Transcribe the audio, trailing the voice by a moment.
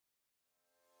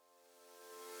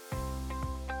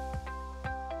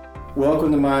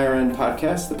Welcome to My RN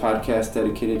Podcast, the podcast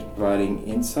dedicated to providing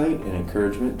insight and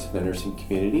encouragement to the nursing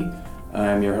community.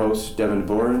 I'm your host, Devin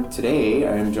DeBoer, and today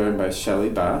I am joined by Shelly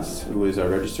Baas, who is a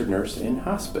registered nurse in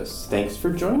hospice. Thanks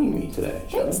for joining me today,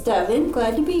 Shelly. Thanks, Devin.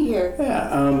 Glad to be here. Yeah,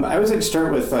 I always like to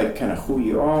start with kind of who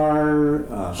you are,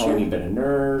 how long you've been a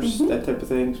nurse, that type of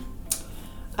thing.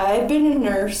 I've been a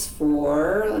nurse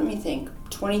for,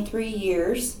 23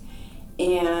 years,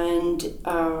 and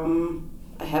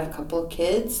I have a couple of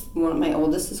kids. My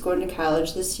oldest is going to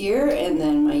college this year, and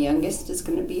then my youngest is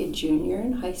going to be a junior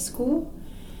in high school.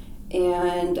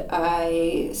 And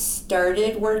I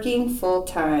started working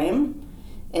full-time,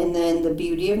 and then the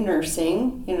beauty of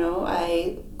nursing,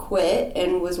 I quit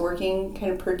and was working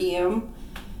kind of per diem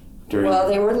while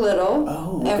they were little,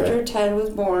 after Ted was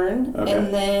born,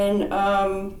 and then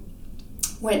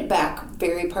went back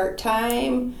very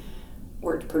part-time,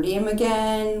 worked per diem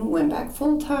again, went back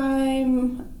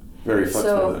full-time. Very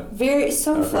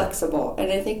flexible. Flexible,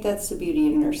 and I think that's the beauty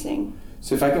of nursing.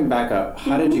 So if I can back up,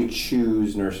 how did you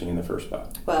choose nursing in the first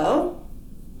spot? Well,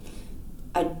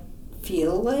 I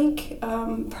feel like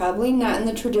probably not in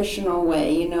the traditional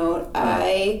way.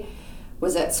 I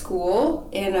was at school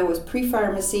and I was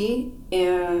pre-pharmacy,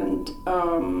 and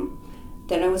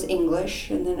then I was English,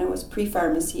 and then I was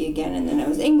pre-pharmacy again, and then I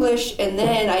was English, and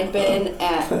then I'd been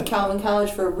at Calvin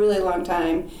College for a really long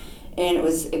time. And it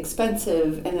was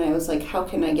expensive, and I was like, how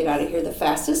can I get out of here the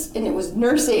fastest? And it was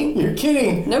nursing. You're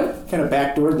kidding? Nope. Kind of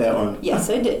backdoored that one. Yes,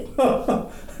 I did.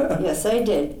 Yes, I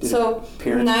did. Did so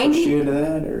parents push you into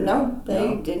that? Or? No,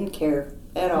 they didn't care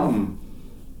at all.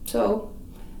 So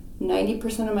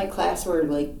 90% of my class were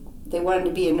they wanted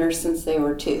to be a nurse since they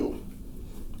were 2.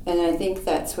 And I think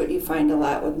that's what you find a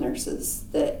lot with nurses,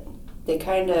 that they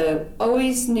kind of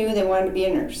always knew they wanted to be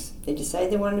a nurse. They decided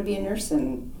they wanted to be a nurse,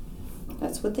 and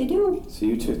that's what they do. So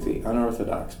you took the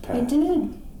unorthodox path. I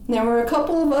did. There were a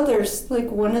couple of others.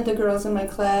 One of the girls in my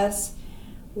class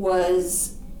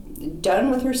was done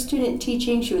with her student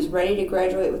teaching. She was ready to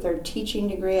graduate with her teaching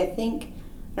degree, I think.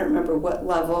 I don't remember what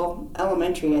level,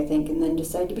 elementary, I think, and then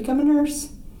decided to become a nurse.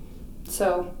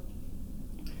 So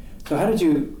how did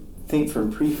you think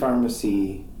from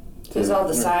pre-pharmacy to... There's all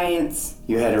the science.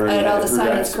 You had already... I had all the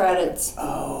science credits.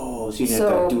 Oh, so you didn't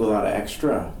have to do a lot of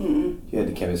extra. You had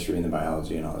the chemistry and the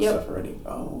biology and all that stuff already.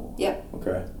 Oh. Yep.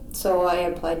 Okay. So I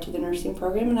applied to the nursing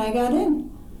program and I got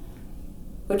in,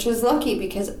 which is lucky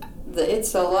because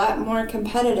it's a lot more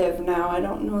competitive now. I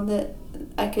don't know that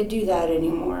I could do that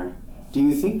anymore. Do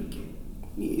you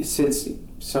think, since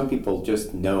some people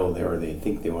just know they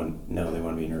think they want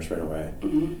to be a nurse right away,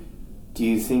 do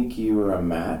you think you were a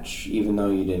match even though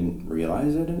you didn't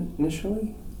realize it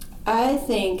initially? I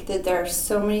think that there are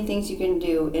so many things you can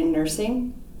do in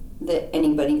nursing that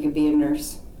anybody could be a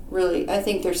nurse. Really, I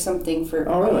think there's something for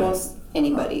almost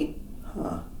anybody.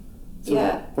 Huh. So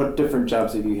yeah. What different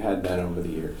jobs have you had then over the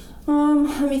years?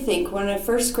 Let me think. When I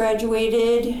first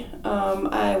graduated,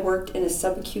 I worked in a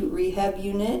subacute rehab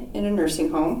unit in a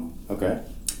nursing home. Okay.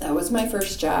 That was my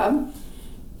first job.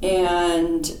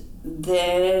 And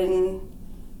then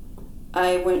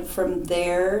I went from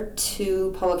there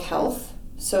to public health.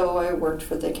 So I worked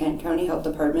for the Kent County Health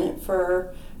Department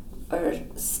for a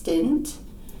stint.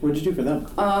 What did you do for them?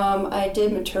 I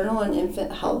did maternal and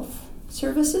infant health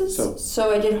services.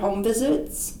 So I did home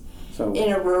visits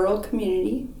in a rural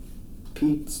community.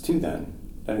 Peds too then?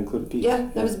 That included peds? Yeah,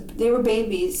 they were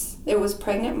babies. It was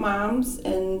pregnant moms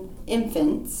and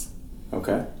infants.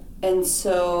 Okay. And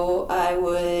so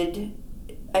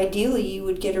ideally you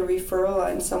would get a referral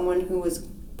on someone who was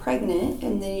pregnant,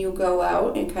 and then you go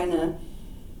out and kind of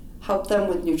help them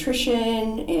with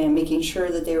nutrition and making sure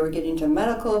that they were getting to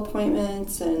medical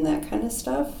appointments and that kind of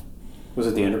stuff. Was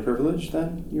it the underprivileged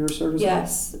then you were servicing?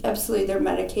 Yes, absolutely. They're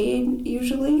Medicaid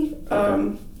usually.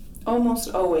 Okay. Almost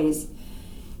always.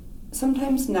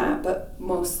 Sometimes not, but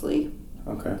mostly.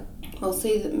 Okay.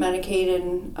 Mostly Medicaid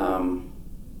and,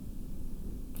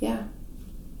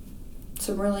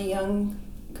 some really young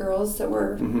girls that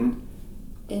were...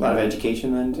 A lot of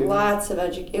education then, too? Lots of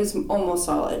education. It was almost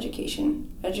all education.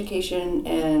 Education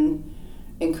and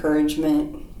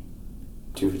encouragement.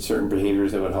 To certain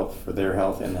behaviors that would help for their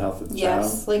health and the health of the child?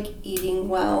 Yes, like eating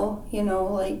well.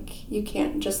 You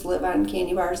can't just live on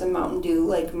candy bars and Mountain Dew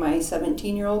like my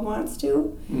 17-year-old wants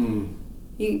to.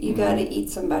 You got to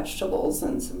eat some vegetables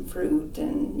and some fruit,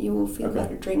 and you will feel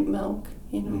better. Drink milk,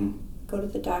 go to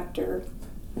the doctor.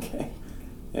 Okay.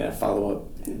 Yeah, follow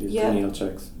up, do prenatal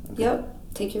checks. Okay. Yep.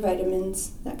 Take your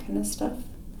vitamins, that kind of stuff.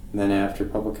 And then after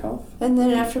public health? And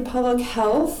then after public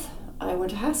health, I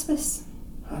went to hospice.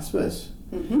 Hospice?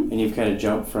 Mm-hmm. And you've kind of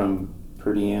jumped from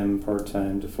per diem,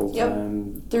 part-time to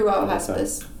full-time? Yep. Throughout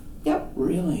hospice. Yep.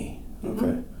 Really?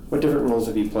 Okay. What different roles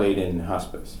have you played in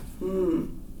hospice?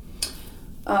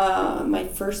 My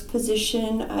first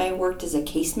position, I worked as a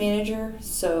case manager,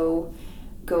 so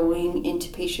going into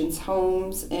patients'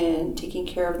 homes and taking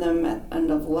care of them at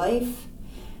end of life,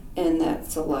 and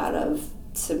that's a lot of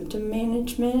symptom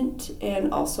management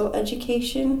and also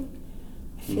education.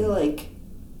 I feel like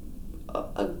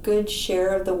a good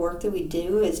share of the work that we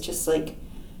do is just like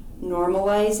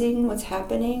normalizing what's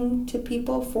happening to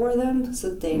people for them so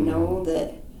that they know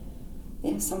that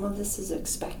some of this is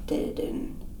expected,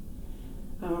 and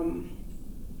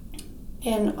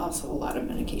also a lot of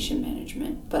medication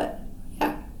management. But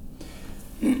yeah.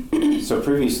 So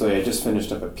previously, I just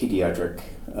finished up a pediatric,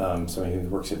 somebody who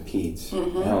works at Peds,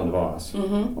 Shelly Baas,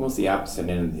 almost the opposite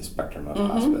end of the spectrum of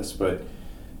hospice.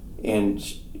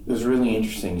 It was really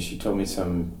interesting. She told me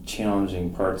some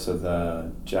challenging parts of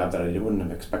the job that I wouldn't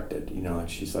have expected. Like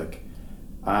she's like,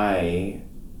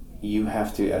 you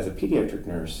have to, as a pediatric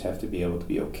nurse, have to be able to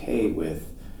be okay with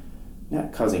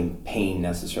not causing pain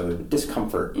necessarily, but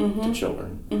discomfort to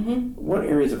children. What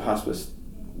areas of hospice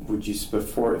would you,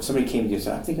 before, if somebody came to you and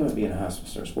said, I think I'm going to be in a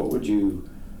hospice nurse, what would you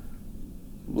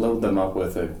load them up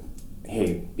with?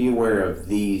 Hey, be aware of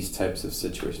these types of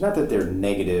situations. Not that they're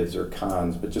negatives or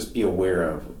cons, but just be aware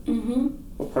of.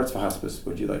 What parts of hospice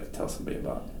would you like to tell somebody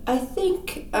about? I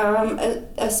think,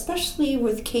 especially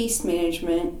with case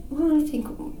management, I think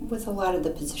with a lot of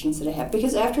the positions that I have,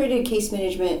 because after I did case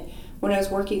management, when I was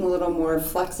working a little more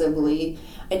flexibly,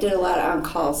 I did a lot of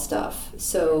on-call stuff.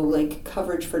 So like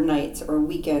coverage for nights or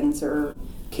weekends or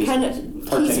case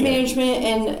management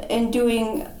and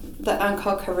doing the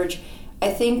on-call coverage, I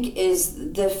think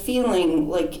is the feeling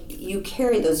like you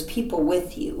carry those people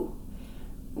with you.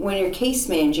 When you're case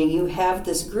managing, you have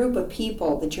this group of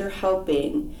people that you're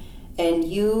helping, and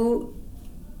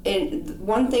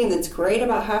one thing that's great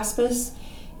about hospice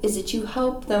is that you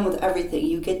help them with everything.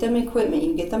 You get them equipment,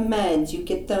 you get them meds, you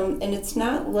get them, and it's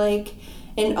not like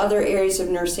in other areas of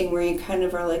nursing where you kind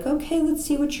of are like, okay, let's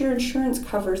see what your insurance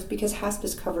covers, because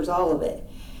hospice covers all of it.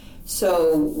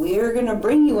 So we're going to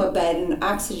bring you a bed and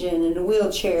oxygen and a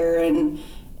wheelchair and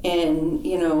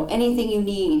anything you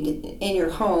need in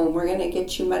your home. We're going to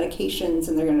get you medications,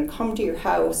 and they're going to come to your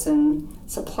house, and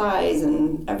supplies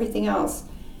and everything else.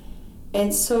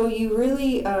 And so you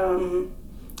really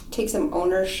take some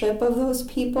ownership of those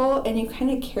people, and you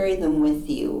kind of carry them with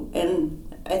you.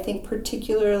 And I think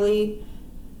particularly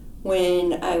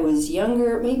when I was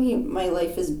younger, maybe my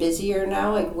life is busier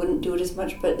now, I wouldn't do it as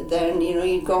much, but then,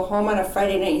 you'd go home on a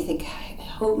Friday night and you think, I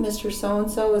hope Mr.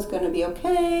 So-and-so is going to be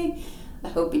okay. I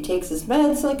hope he takes his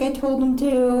meds like I told him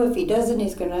to. If he doesn't,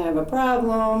 he's going to have a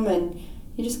problem. And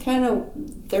you just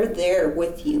they're there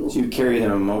with you. So you carry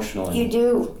them emotionally. You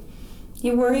do.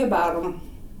 You worry about them.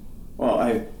 Well,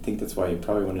 I think that's why you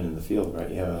probably went into the field, right?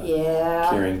 You have a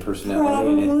caring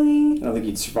personality. Probably. I don't think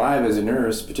you'd survive as a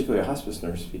nurse, particularly a hospice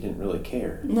nurse, if you didn't really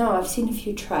care. No, I've seen a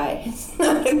few try. It's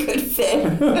not a good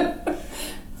fit.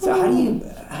 So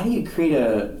how do you create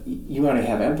you want to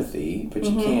have empathy, but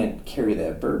you can't carry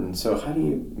that burden. So how do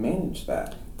you manage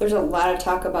that? There's a lot of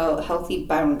talk about healthy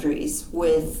boundaries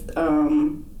with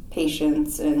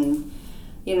patients, and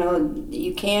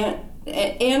you can't.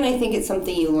 And I think it's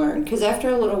something you learn, because after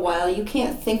a little while, you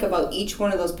can't think about each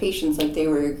one of those patients like they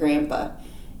were your grandpa,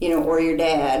 or your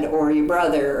dad or your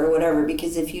brother or whatever,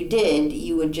 because if you did,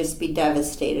 you would just be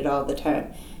devastated all the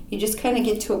time. You just kind of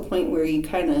get to a point where you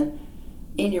kind of,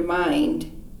 in your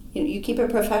mind, you keep it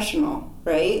professional,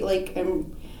 right? Like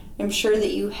I'm sure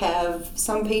that you have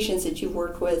some patients that you've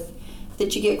worked with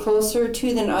that you get closer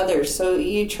to than others, so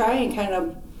you try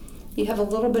and you have a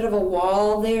little bit of a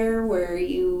wall there where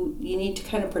you need to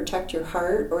kind of protect your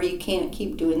heart, or you can't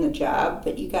keep doing the job,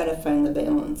 but you got to find the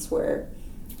balance where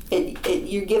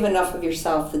you give enough of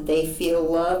yourself that they feel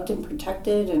loved and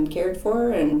protected and cared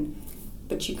for,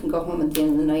 but you can go home at the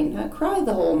end of the night and not cry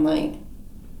the whole night.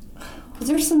 Because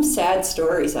there's some sad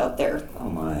stories out there. Oh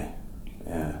my,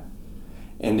 yeah.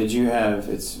 And did you have,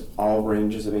 it's all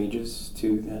ranges of ages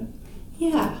too then?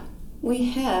 Yeah, we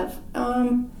have.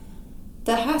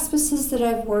 The hospices that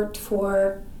I've worked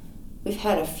for, we've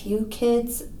had a few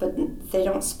kids, but they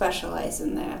don't specialize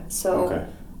in that. So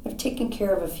I've taken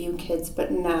care of a few kids,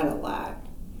 but not a lot.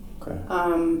 Okay.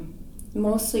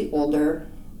 Mostly older.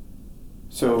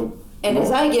 So. And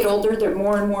as I get older, they're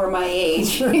more and more my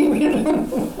age. Our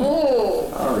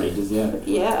ages, yeah.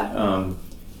 Yeah.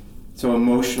 So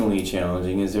emotionally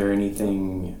challenging. Is there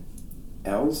anything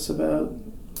else about?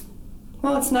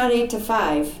 Well, it's not 8 to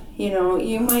 5.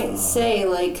 You might say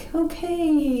like,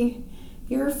 okay,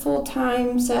 you're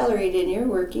full-time salaried and you're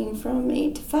working from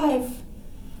 8 to 5.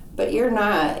 But you're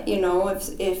not,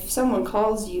 if someone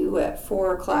calls you at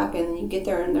 4 o'clock and you get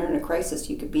there and they're in a crisis,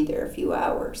 you could be there a few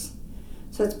hours.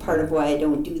 So it's part of why I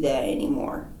don't do that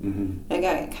anymore. Mm-hmm.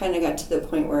 I kind of got to the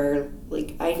point where,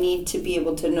 like, I need to be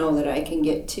able to know that I can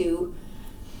get to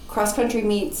cross-country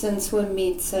meets and swim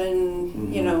meets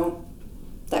and,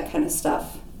 that kind of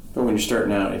stuff. But when you're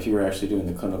starting out, if you were actually doing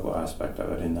the clinical aspect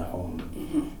of it in the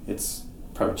home, it's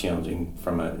probably challenging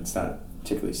it's not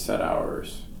particularly set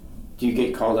hours. Do you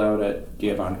get called out do you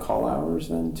have on-call hours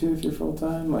then, too, if you're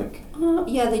full-time?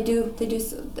 Yeah, they do. They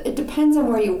do. It depends on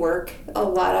where you work. A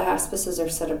lot of hospices are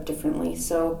set up differently.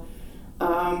 So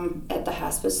at the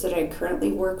hospice that I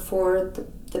currently work for,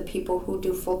 the people who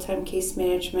do full-time case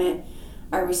management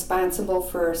are responsible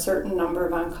for a certain number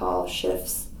of on-call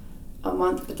shifts a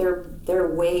month, but they're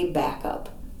way back up.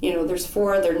 There's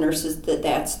 4 other nurses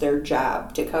that's their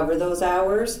job to cover those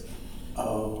hours.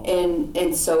 Oh.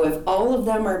 And so if all of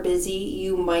them are busy,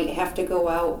 you might have to go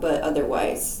out, but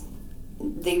otherwise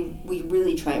we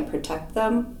really try and protect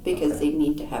them because they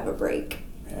need to have a break.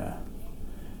 Yeah.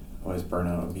 Otherwise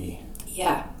burnout would be...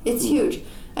 Yeah, it's huge.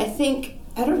 I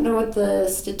don't know what the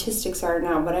statistics are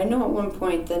now, but I know at one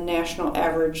point the national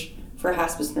average for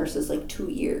hospice nurses is like 2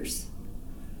 years.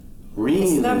 Really?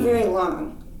 It's not very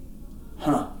long.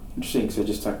 Huh. Interesting, because I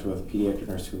just talked to a pediatric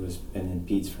nurse who has been in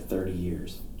peds for 30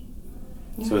 years.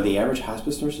 Yeah. So the average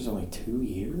hospice nurse is only 2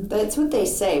 years? That's what they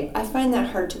say. I find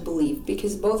that hard to believe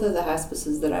because both of the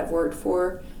hospices that I've worked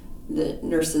for, the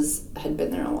nurses had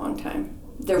been there a long time.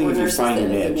 There were nurses that had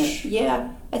been there.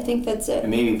 Yeah, I think that's it.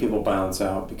 And maybe people bounce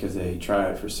out because they try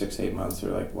it for 6-8 months.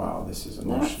 They're like, wow, this is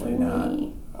emotionally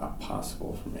not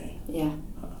possible for me. Yeah.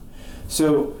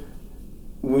 So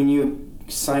when you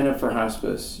sign up for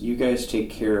hospice, you guys take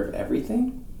care of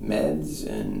everything? Meds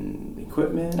and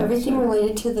equipment? Everything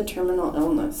related to the terminal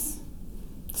illness.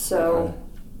 So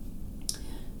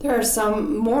there are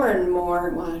some more and more,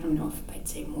 well, I don't know if I'd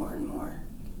say more and more.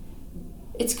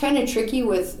 It's kind of tricky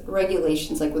with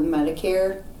regulations, like with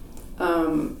Medicare.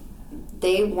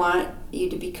 They want you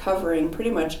to be covering pretty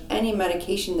much any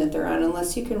medication that they're on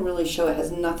unless you can really show it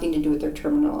has nothing to do with their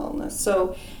terminal illness.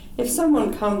 So if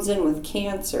someone comes in with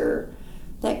cancer,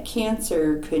 that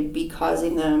cancer could be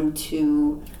causing them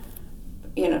to,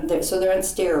 so they're on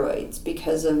steroids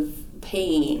because of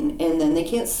pain, and then they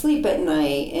can't sleep at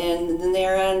night, and then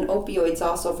they're on opioids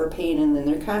also for pain, and then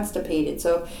they're constipated.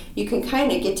 So you can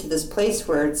kind of get to this place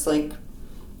where it's like,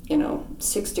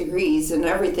 6 degrees and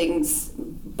everything's,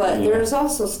 but there's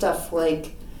also stuff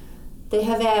like they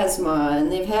have asthma, and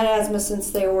they've had asthma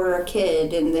since they were a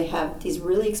kid, and they have these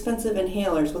really expensive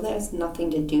inhalers. Well, that has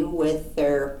nothing to do with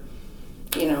their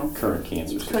current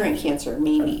cancer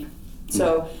maybe.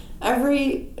 So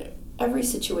every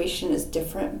situation is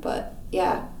different, but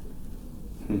yeah.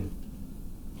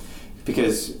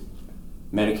 Because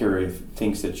Medicare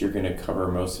thinks that you're going to cover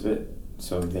most of it,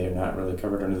 so they're not really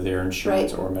covered under their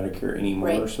insurance or Medicare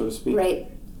anymore, so to speak. Right.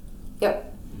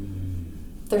 Yep.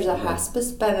 There's a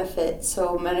hospice benefit,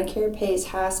 so Medicare pays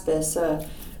hospice a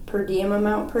per diem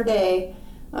amount per day,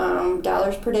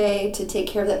 dollars per day to take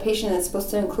care of that patient. It's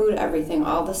supposed to include everything,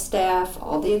 all the staff,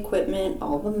 all the equipment,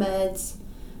 all the meds.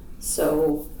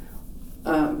 So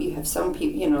you have some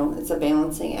people, it's a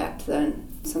balancing act then.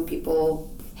 Some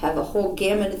people have a whole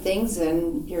gamut of things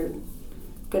and you're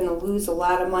going to lose a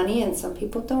lot of money, and some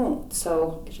people don't.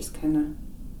 So it just kind of...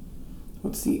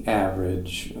 What's the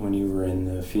average when you were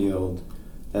in the field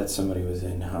that somebody was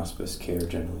in hospice care,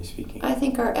 generally speaking? I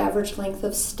think our average length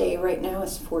of stay right now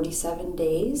is 47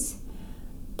 days.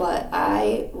 But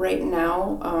right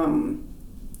now,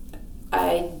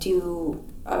 I do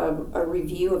a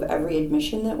review of every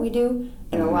admission that we do,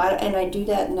 and and I do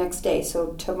that next day. So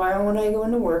tomorrow when I go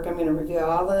into work, I'm going to review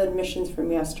all the admissions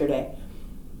from yesterday.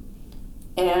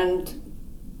 And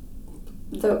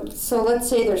so let's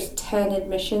say there's 10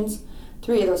 admissions,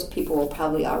 3 of those people will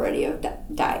probably already have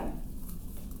died.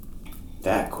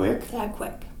 That quick? That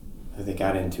quick. They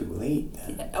got in too late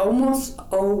then. Almost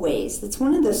always. That's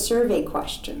one of the survey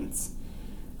questions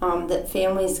that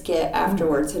families get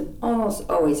afterwards, and almost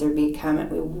always there'd be a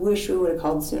comment, we wish we would have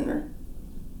called sooner.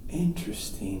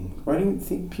 Interesting. Why don't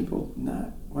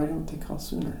they call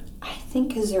sooner? I think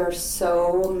because there are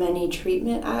so many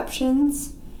treatment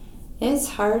options. It's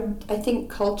hard, I think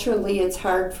culturally it's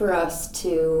hard for us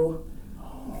to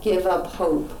give up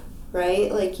hope,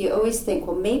 right? Like you always think,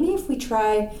 well, maybe if we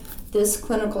try this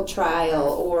clinical trial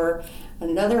or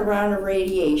another round of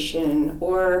radiation,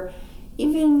 or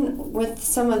even with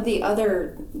some of the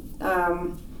other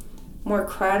more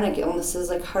chronic illnesses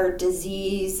like heart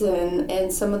disease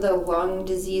and some of the lung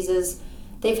diseases,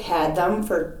 they've had them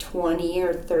for 20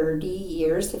 or 30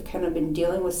 years. They've kind of been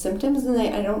dealing with symptoms, and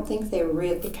I don't think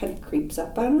it kind of creeps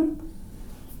up on them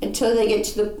until they get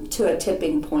to a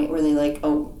tipping point where they like,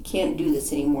 oh, can't do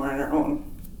this anymore on our own.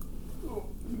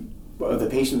 Well, the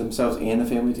patient themselves and the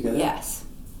family together? Yes.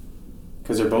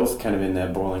 Because they're both kind of in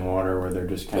that boiling water where they're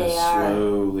just kind of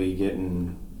slowly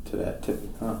getting to that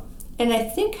tipping, huh? And I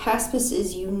think hospice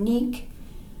is unique.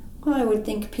 Well, I would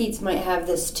think Pete's might have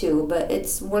this too, but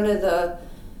it's one of the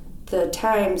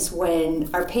times when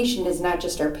our patient is not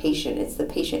just our patient, it's the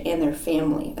patient and their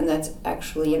family, and that's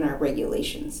actually in our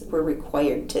regulations. We're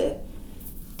required to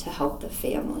help the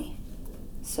family.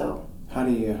 So how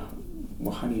do you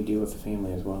deal with the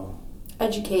family as well?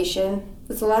 Education.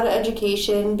 It's a lot of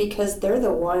education because they're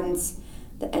the ones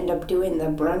that end up doing the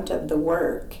brunt of the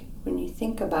work. When you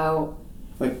think about,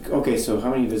 like, okay, so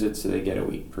how many visits do they get a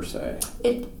week per se?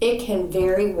 It can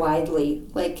vary widely.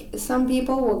 Like, some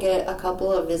people will get a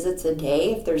couple of visits a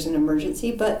day if there's an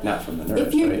emergency, but not from the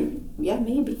nurse, right? Yeah,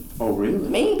 maybe. Oh, really?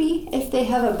 Maybe if they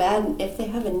have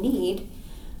a need.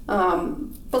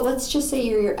 But let's just say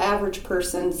you're your average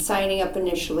person signing up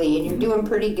initially, and you're doing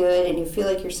pretty good, and you feel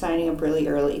like you're signing up really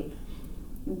early.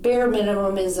 Bare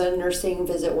minimum is a nursing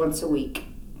visit once a week.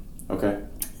 Okay.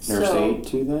 Nurse aid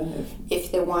too, then?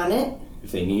 If they want it.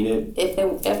 If they need it?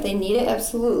 If they need it,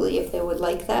 absolutely. If they would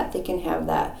like that, they can have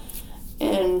that.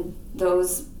 And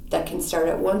those, that can start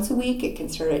at once a week, it can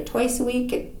start at twice a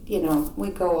week. We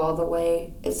go all the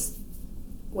way as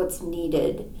what's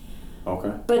needed.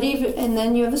 Okay. But and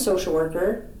then you have a social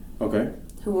worker. Okay.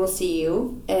 Who will see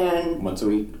you, and once a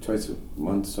week,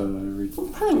 once every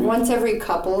probably once every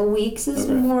couple of weeks is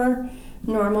more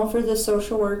normal for the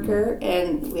social worker.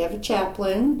 And we have a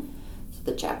chaplain, so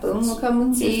the chaplain will come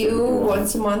and see you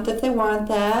once a month if they want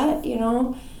that,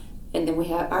 And then we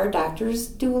have our doctors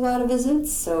do a lot of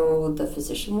visits, so the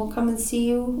physician will come and see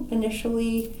you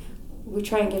initially. We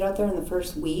try and get out there in the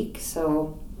first week,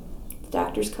 so the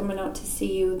doctor's coming out to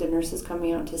see you, the nurse is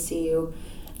coming out to see you.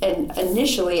 And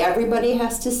initially, everybody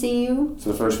has to see you.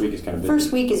 So the first week is kind of busy.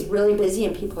 First week is really busy,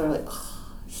 and people are like, oh,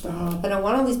 stop. I don't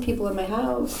want all these people in my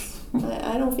house.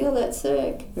 I don't feel that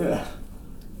sick. Yeah.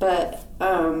 But,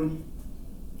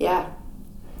 yeah.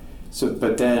 So,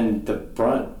 but then the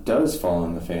brunt does fall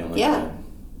on the family. Yeah. Then.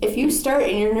 If you start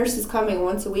and your nurse is coming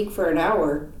once a week for an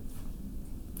hour,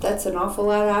 that's an awful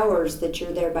lot of hours that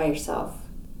you're there by yourself.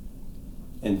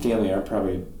 And family are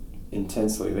probably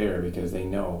intensely there because they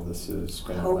know this is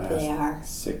going to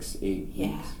last 6-8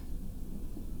 weeks.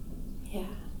 Yeah.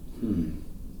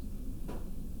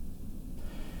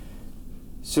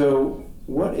 So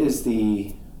what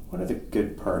are the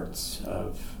good parts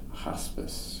of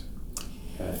hospice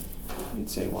that you'd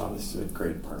say, wow, this is a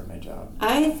great part of my job?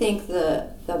 I think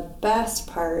the best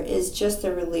part is just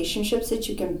the relationships that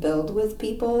you can build with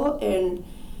people and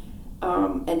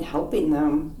helping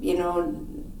them.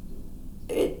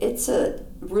 It's a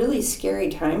really scary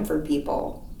time for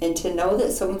people, and to know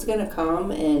that someone's going to come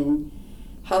and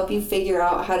help you figure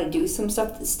out how to do some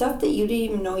stuff that you didn't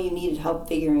even know you needed help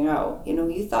figuring out.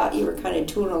 You thought you were kind of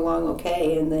tooling along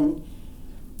okay, and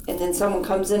then someone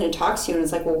comes in and talks to you and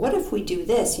it's like, well, what if we do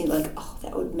this? And you're like, oh,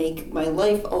 that would make my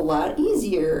life a lot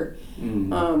easier.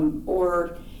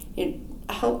 Or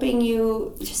helping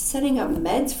you, just setting up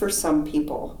meds for some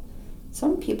people.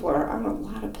 Some people are on a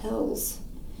lot of pills.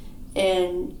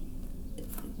 And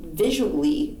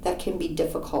visually, that can be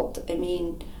difficult. I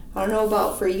mean, I don't know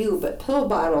about for you, but pill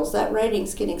bottles, that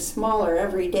writing's getting smaller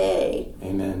every day.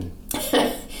 Amen.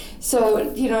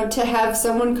 So, to have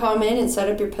someone come in and set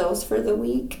up your pills for the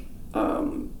week,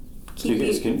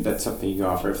 that's something you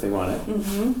offer if they want it?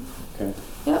 Mm-hmm. Okay.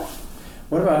 Yep.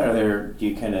 What about, do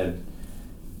you kind of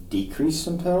decrease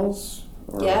some pills?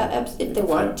 Yeah, if they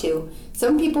want to.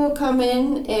 Some people come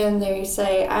in and they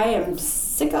say, I am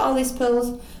sick of all these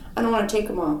pills. I don't want to take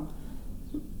them all.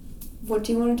 What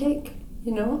do you want to take?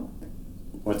 You're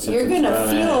going to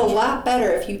feel a lot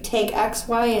better if you take X,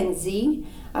 Y, and Z.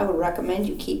 I would recommend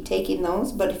you keep taking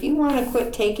those. But if you want to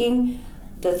quit taking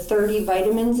the 30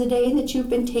 vitamins a day that you've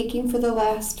been taking for the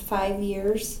last 5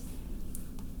 years,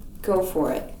 go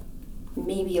for it.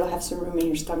 Maybe you'll have some room in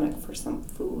your stomach for some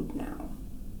food now.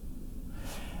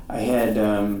 I had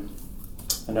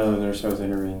another nurse I was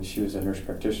interviewing. She was a nurse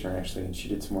practitioner, actually, and she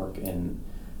did some work in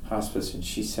hospice, and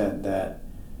she said that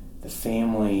the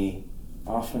family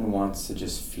often wants to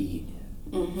just feed.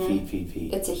 Mm-hmm.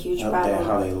 Feed. It's a huge problem.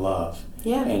 How they love.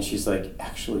 Yeah. And she's like,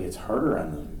 actually, it's harder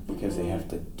on them because they have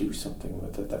to do something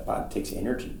with it. That body takes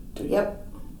energy to. Yep.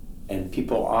 And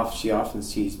she often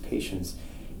sees patients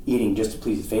eating just to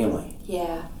please the family.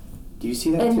 Yeah. Do you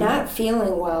see that and too? Not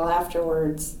feeling well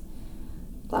afterwards.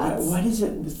 Lots. What is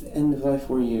it with end of life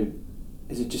where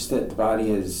is it just that the body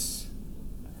is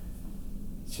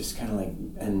just kind of like,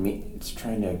 it's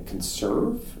trying to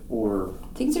conserve, or?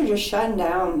 Things are just shutting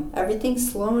down. Everything's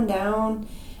slowing down.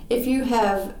 If you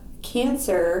have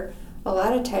cancer, a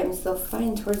lot of times they'll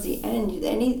find towards the end,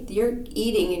 you're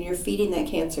eating and you're feeding that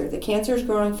cancer. The cancer is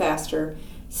growing faster,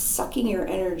 sucking your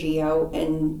energy out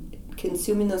and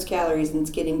consuming those calories, and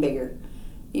it's getting bigger.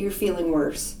 You're feeling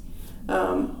worse.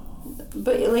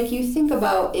 But like, you think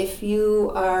about if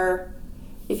you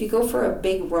go for a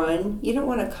big run, you don't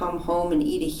want to come home and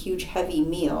eat a huge heavy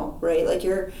meal, right? Like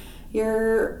your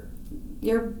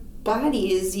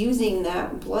body is using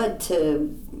that blood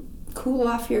to cool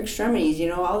off your extremities.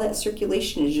 All that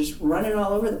circulation is just running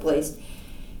all over the place.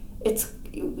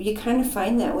 You kind of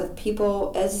find that with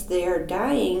people as they are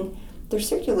dying, their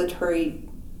circulatory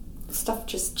stuff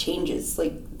just changes.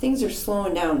 Like, things are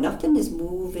slowing down. Nothing is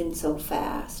moving so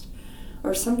fast.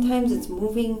 Or sometimes it's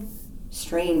moving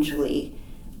strangely.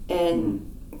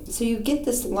 And so you get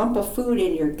this lump of food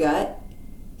in your gut.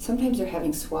 Sometimes they're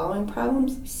having swallowing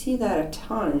problems. You see that a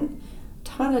ton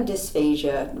of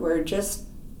dysphagia, where just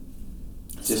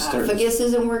esophagus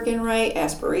isn't working right.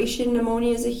 Aspiration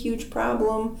pneumonia is a huge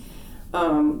problem.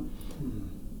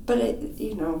 But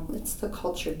it's the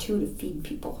culture too, to feed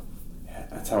people. Yeah,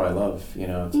 that's how I love.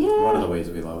 It's Yeah. one of the ways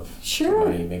we love. Sure.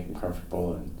 Somebody, make them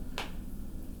comfortable, and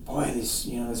boy, this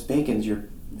bacon's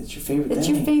it's your favorite thing. It's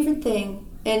your favorite thing.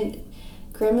 And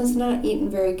Grandma's not eating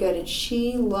very good, and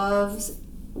she loves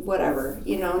whatever,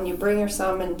 and you bring her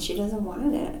some and she doesn't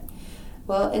want it.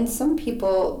 Well, and some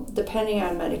people, depending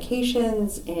on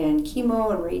medications and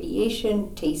chemo and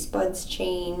radiation, taste buds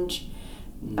change.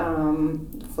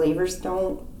 Flavors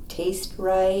don't taste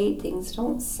right. Things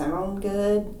don't sound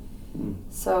good.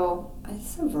 So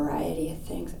it's a variety of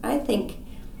things. I think,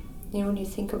 when you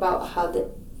think about how the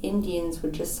Indians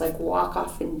would just like walk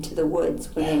off into the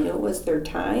woods when they knew it was their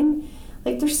time,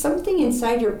 like, there's something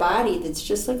inside your body that's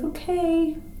just like,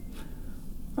 okay,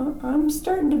 I'm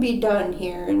starting to be done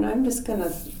here, and I'm just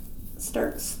gonna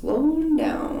start slowing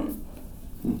down.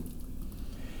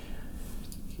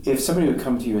 If somebody would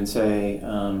come to you and say,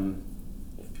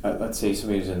 let's say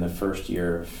somebody's in the first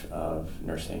year of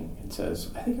nursing and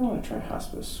says, I think I want to try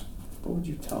hospice, what would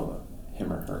you tell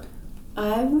him or her?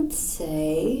 I would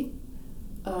say,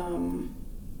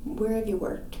 where have you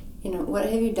worked? What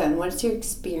have you done? What's your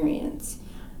experience?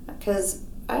 Because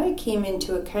I came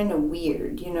into it kind of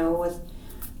weird, with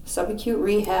subacute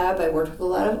rehab. I worked with a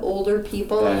lot of older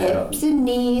people, hips and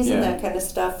knees and that kind of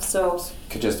stuff. So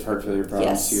congestive heart failure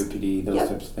problems, yes. COPD, those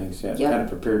types of things. Yeah, Yep. kind of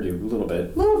prepared you a little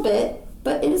bit.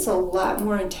 But it is a lot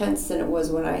more intense than it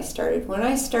was when I started. When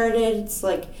I started, it's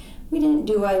like we didn't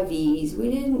do IVs.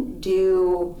 We didn't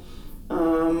do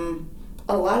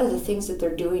a lot of the things that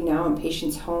they're doing now in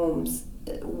patients' homes.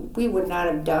 We would not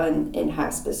have done in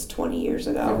hospice 20 years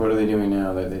ago. Like, what are they doing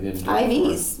now that they didn't do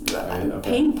IVs, okay.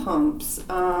 pain pumps.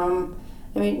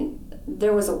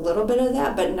 There was a little bit of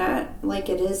that, but not like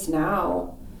it is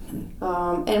now.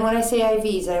 And when I say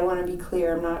IVs, I want to be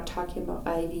clear, I'm not talking about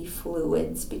IV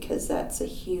fluids, because that's a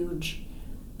huge...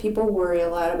 People worry a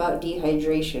lot about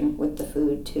dehydration with the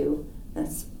food, too.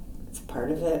 It's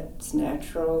part of it. It's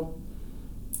natural.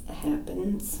 It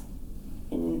happens.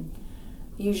 And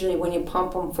usually when you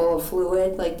pump them full of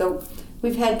fluid,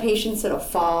 we've had patients that'll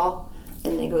fall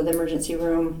and they go to the emergency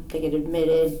room, they get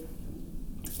admitted,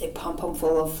 they pump them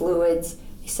full of fluids,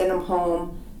 they send them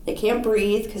home, they can't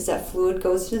breathe because that fluid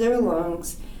goes to their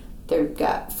lungs, they've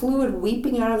got fluid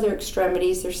weeping out of their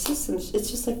extremities, their systems,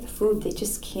 it's just like the food, they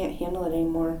just can't handle it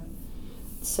anymore.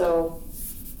 So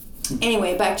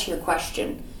anyway, back to your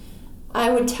question. I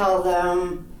would tell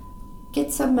them,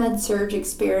 get some med-surg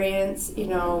experience.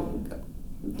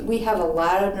 We have a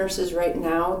lot of nurses right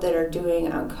now that are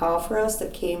doing on-call for us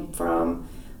that came from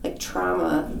like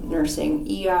trauma nursing,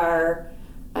 ER,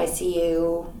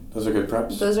 ICU. Those are good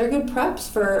preps? Those are good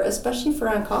preps, especially for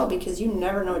on-call, because you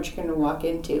never know what you're going to walk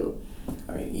into.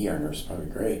 ER nurse is probably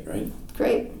great, right?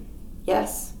 Great.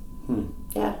 Yes.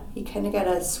 Yeah, you kind of got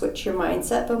to switch your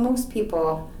mindset, but most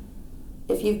people,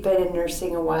 if you've been in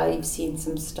nursing a while, you've seen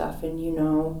some stuff, and you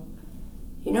know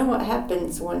what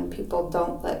happens when people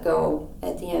don't let go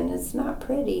at the end. It's not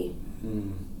pretty.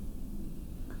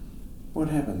 What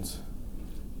happens?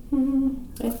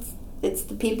 It's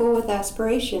the people with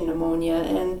aspiration pneumonia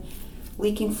and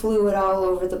leaking fluid all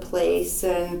over the place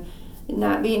and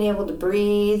not being able to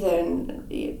breathe,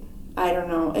 and I don't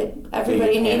know.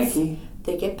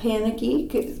 They get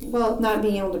panicky. Well, not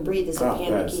being able to breathe is a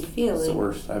panicky feeling. It's the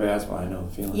worst. I have asthma. I know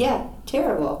the feeling. Yeah,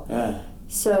 terrible. Yeah.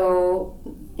 So,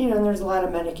 and there's a lot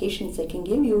of medications they can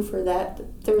give you for that.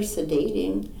 They're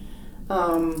sedating.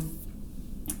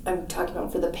 I'm talking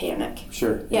about for the panic.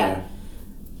 Sure. Yeah.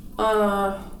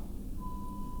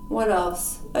 What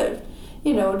else?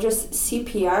 Just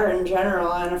CPR in general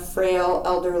on a frail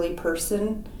elderly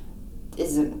person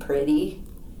isn't pretty.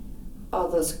 All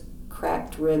those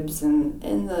cracked ribs and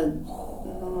the...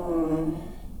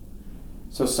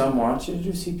 So some want you to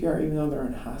do CPR even though they're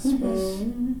in hospice?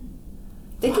 Mm-hmm.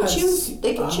 They can choose.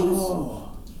 They can choose.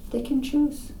 They can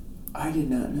choose. I did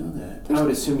not know that. I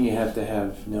would assume you have to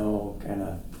have no kind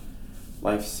of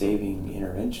life-saving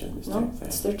interventions type thing.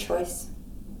 It's their choice.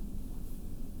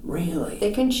 Really?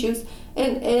 They can choose.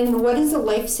 And what is a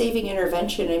life-saving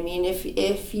intervention? I mean,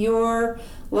 if your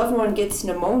loved one gets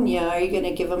pneumonia, are you going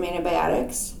to give them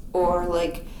antibiotics? Or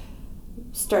like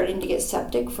starting to get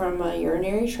septic from a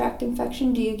urinary tract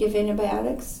infection, do you give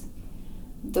antibiotics?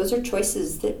 Those are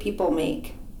choices that people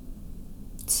make.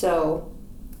 So,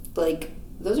 like,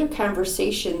 those are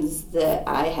conversations that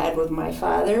I had with my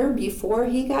father before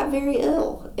he got very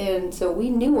ill. And so we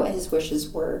knew what his wishes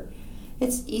were.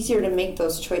 It's easier to make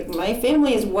those choices. My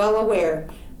family is well aware.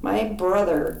 My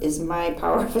brother is my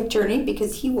power of attorney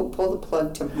because he will pull the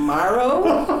plug tomorrow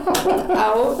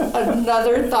without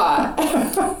another thought.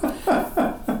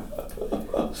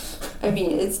 I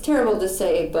mean, it's terrible to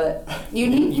say, but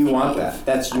you want that.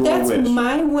 That's your wish. That's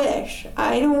my wish.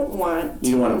 I don't want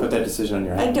You don't want to put that decision on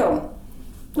your head? I don't.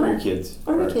 Or your kids?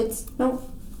 Or my kids. No.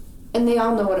 And they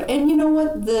all know what. And you know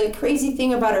what? The crazy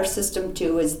thing about our system,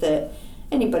 too, is that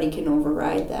anybody can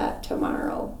override that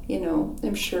tomorrow.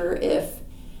 I'm sure if...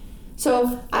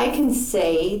 So I can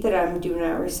say that I'm do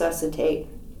not resuscitate.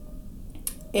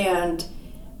 And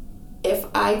if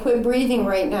I quit breathing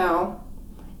right now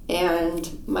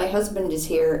and my husband is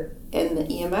here and the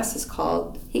EMS is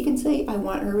called, he can say, I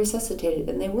want her resuscitated,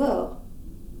 and they will.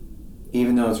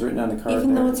 Even though it's written on the card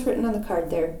Even though it's written on the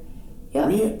card there. Yeah.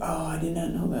 Really? Oh, I did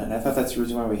not know that. I thought that's the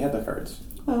reason why we had the cards.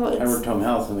 Well, I worked home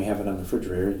health and we have it on the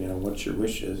refrigerator, what's your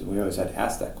wishes? And we always had to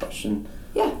ask that question.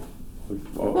 Yeah.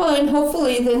 Well, and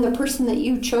hopefully then the person that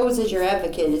you chose as your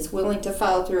advocate is willing to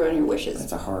follow through on your wishes.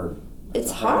 It's hard.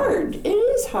 It's hard. It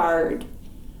is hard.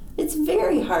 It's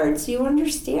very hard. So you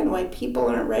understand why people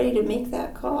aren't ready to make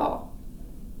that call.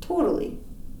 Totally.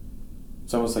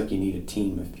 It's almost like you need a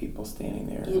team of people standing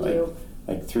there. You do.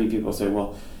 Like 3 people say,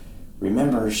 well,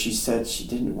 remember, she said she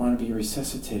didn't want to be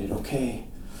resuscitated. Okay.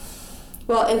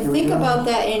 Well, and think about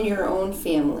that in your own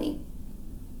family.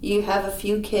 You have a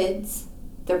few kids.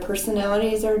 Their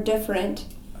personalities are different.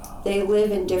 They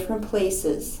live in different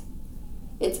places.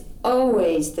 It's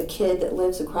always the kid that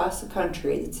lives across the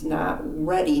country that's not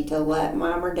ready to let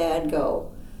mom or dad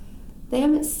go. They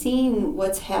haven't seen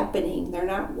what's happening. They're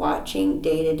not watching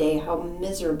day to day how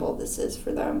miserable this is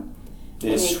for them.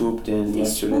 They swooped in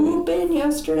yesterday. They swoop in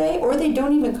yesterday, or they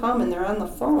don't even come and they're on the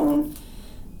phone.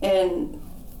 And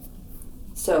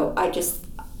so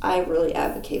I really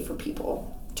advocate for people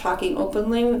talking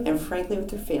openly and frankly with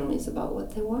their families about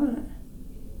what they want.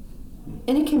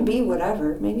 And it can be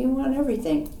whatever. Maybe you want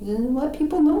everything. And let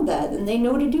people know that, and they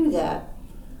know to do that.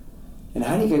 And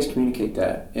how do you guys communicate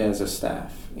that as a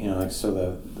staff?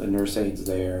 So the nurse aides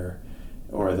there,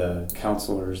 or the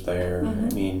counselors there. Mm-hmm. I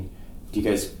mean, do you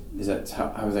guys,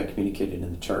 how is that communicated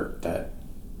in the chart?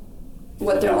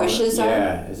 What their wishes are?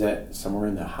 Yeah, is that somewhere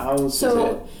in the house?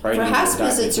 So for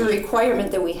hospice, it's a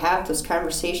requirement that we have those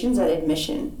conversations at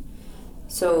admission.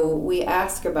 So we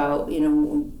ask about, do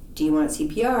you want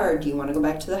CPR? Do you want to go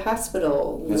back to the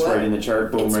hospital? It's right in the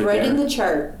chart. Boom, it's right right there. in the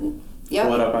chart. Yep.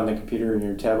 Pull it up on the computer in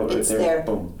your tablet it's right there. There.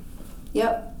 Boom.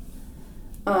 Yep.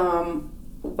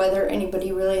 Whether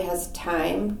anybody really has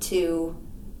time to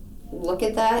look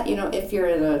at that, if you're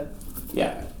in a...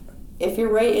 Yeah. If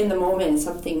you're right in the moment and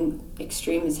something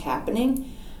extreme is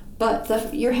happening,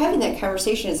 but you're having that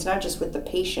conversation, it's not just with the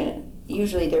patient.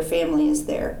 Usually their family is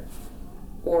there,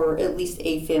 or at least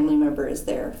a family member is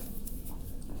there.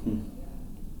 And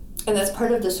that's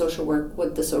part of the social work,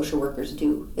 what the social workers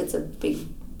do.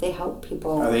 They help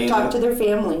people talk to their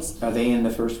families. Are they in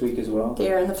the first week as well?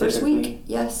 They are in the first week.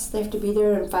 Yes, they have to be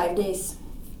there in 5 days.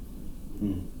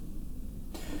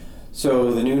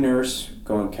 So the new nurse,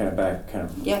 going kind of back,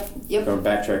 Yep. going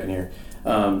backtracking here,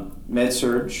 med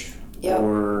surge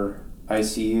or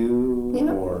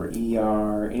ICU or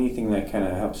ER, anything that kind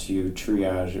of helps you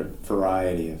triage a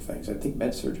variety of things. I think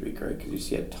med surge would be great because you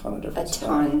see a ton of different stuff. A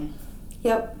ton.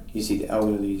 Yep. You see the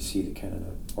elderly, you see the kind of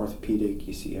the orthopedic,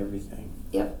 you see everything.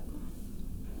 Yep.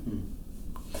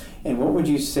 And what would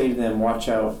you say to them? Watch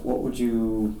out.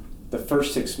 The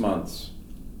first 6 months,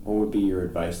 what would be your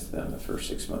advice to them the first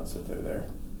 6 months that they're there?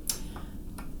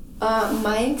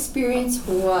 My experience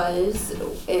was,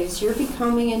 as you're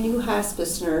becoming a new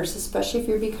hospice nurse, especially if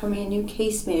you're becoming a new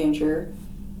case manager,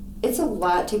 it's a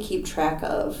lot to keep track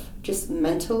of, just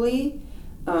mentally.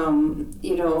 I'm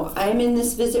in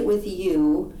this visit with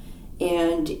you,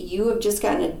 and you have just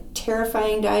gotten a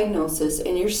terrifying diagnosis,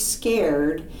 and you're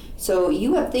scared. So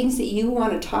you have things that you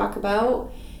want to talk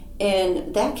about,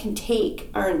 and that can take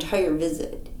our entire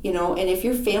visit. And if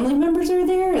your family members are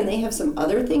there and they have some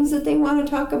other things that they want to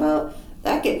talk about,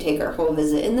 that can take our whole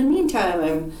visit. In the meantime,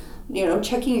 I'm,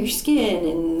 checking your skin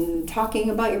and talking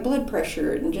about your blood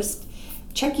pressure and just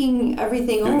checking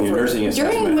everything Doing over. your nursing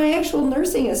assessment. During my actual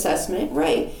nursing assessment,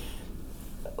 right.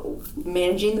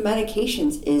 Managing the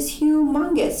medications is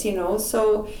humongous,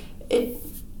 so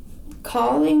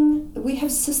we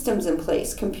have systems in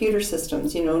place, computer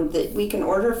systems, that we can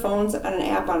order phones on an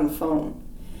app on the phone.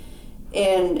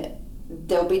 And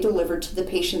they'll be delivered to the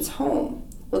patient's home.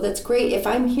 Well, that's great. If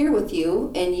I'm here with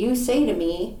you and you say to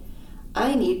me,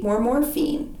 I need more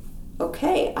morphine,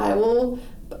 okay, I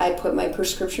put my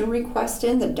prescription request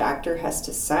in. The doctor has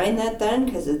to sign that then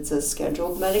because it's a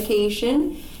scheduled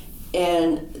medication.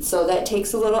 And so that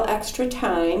takes a little extra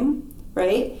time,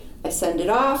 right? I send it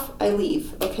off, I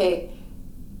leave. Okay,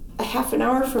 a half an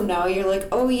hour from now, you're like,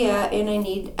 oh yeah, and I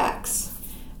need X.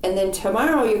 And then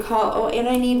tomorrow you call, oh, and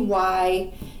I need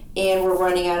Y, and we're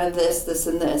running out of this,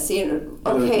 and this. Okay.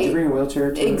 Did you bring a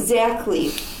wheelchair too? Exactly.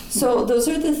 So those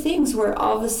are the things where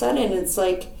all of a sudden it's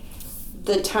like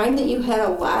the time that you had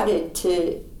allotted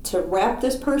to wrap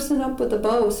this person up with a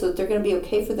bow so that they're going to be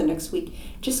okay for the next week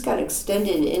just got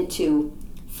extended into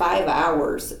 5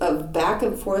 hours of back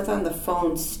and forth on the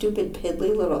phone, stupid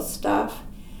piddly little stuff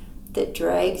that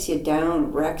drags you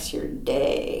down, wrecks your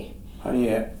day.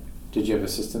 Did you have a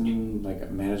system, like a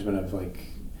management of,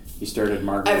 you started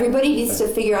marketing? Everybody needs to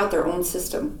figure out their own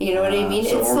system. You know what I mean?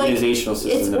 So it's organizational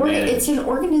system to manage. It's an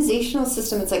organizational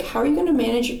system. It's like, how are you going to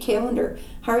manage your calendar?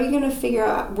 How are you going to figure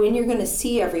out when you're going to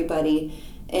see everybody?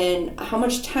 And how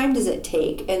much time does it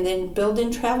take? And then build in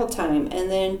travel time.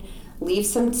 And then leave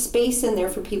some space in there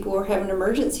for people who are having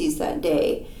emergencies that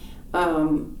day.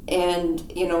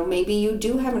 Maybe you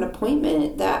do have an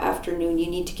appointment that afternoon. You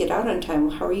need to get out on time.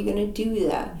 How are you going to do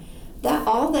that?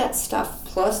 All that stuff,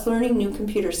 plus learning new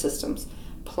computer systems,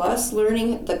 plus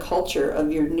learning the culture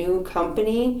of your new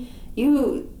company.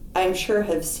 You, I'm sure,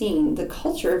 have seen the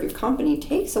culture of your company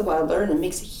takes a while to learn and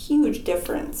makes a huge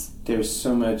difference. There's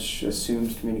so much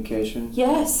assumed communication.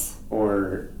 Yes.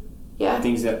 Or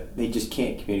things that they just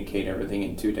can't communicate everything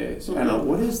in 2 days. Mm-hmm. I don't know.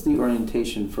 What is the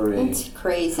orientation for a It's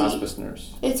crazy. hospice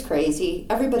nurse? It's crazy.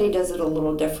 Everybody does it a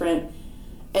little different.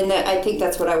 And I think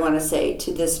that's what I want to say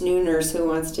to this new nurse who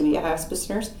wants to be a hospice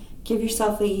nurse. Give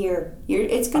yourself a year.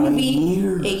 It's going to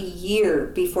be a year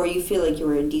before you feel like you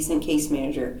were a decent case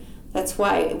manager. That's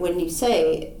why when you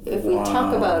say, if we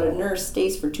talk about a nurse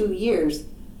stays for 2 years,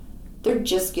 they're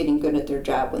just getting good at their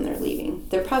job when they're leaving.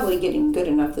 They're probably getting good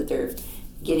enough that they're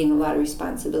getting a lot of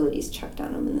responsibilities chucked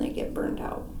on them and they get burned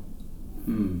out.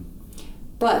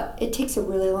 But it takes a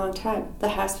really long time. The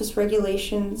hospice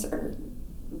regulations are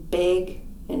big.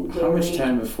 How much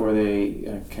time before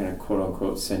they kind of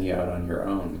quote-unquote send you out on your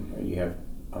own? You have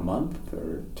a month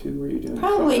or 2 where you're doing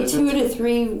probably 2 to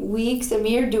 3 weeks. I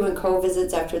mean, you're doing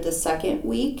co-visits after the second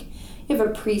week. You have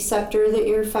a preceptor that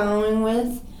you're following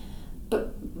with.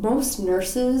 But most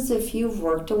nurses, if you've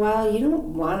worked a while, you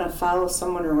don't want to follow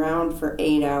someone around for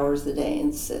 8 hours a day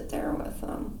and sit there with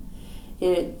them.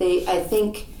 I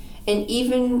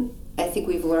think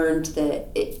we've learned that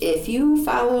if you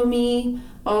follow me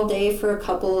all day for a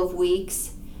couple of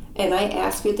weeks, and I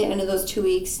ask you at the end of those 2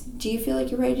 weeks, do you feel like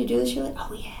you're ready to do this? You're like,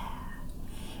 oh yeah.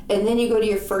 And then you go to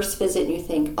your first visit and you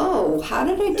think, oh, how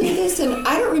did I do this? And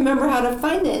I don't remember how to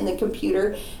find it in the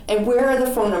computer. And where are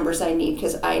the phone numbers I need?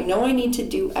 Because I know I need to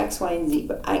do X, Y, and Z,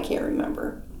 but I can't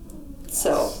remember.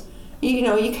 So, you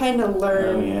kind of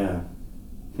learn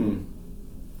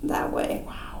that way.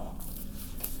 Wow.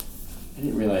 I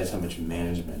didn't realize how much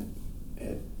management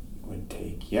it would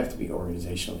take. You have to be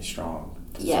organizationally strong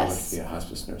to be a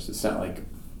hospice nurse. It's not like,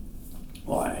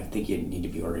 well, I think you need to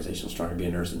be organizationally strong to be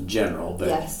a nurse in general, but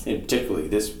particularly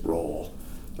this role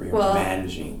where you're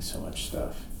managing so much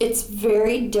stuff. It's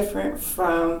very different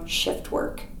from shift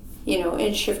work.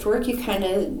 In shift work, you get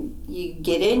in, you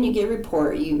get a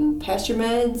report, you pass your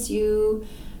meds, you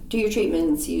do your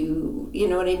treatments, you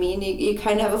know what I mean? You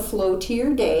kind of have a flow to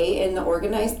your day, and the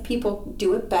organized people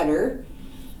do it better.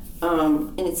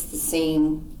 And it's the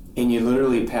same. And you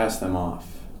literally pass them off.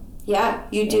 Yeah,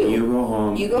 you do. And you go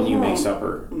home and you make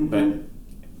supper. Mm-hmm. But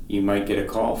you might get a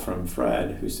call from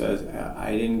Fred who says,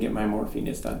 I didn't get my morphine,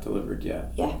 it's not delivered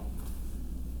yet. Yeah.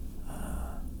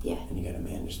 Yeah. And you got to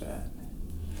manage that.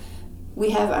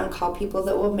 We have on-call people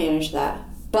that will manage that.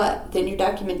 But then your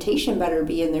documentation better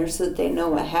be in there so that they know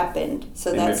what happened.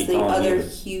 So that's the other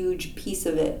huge piece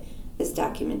of it is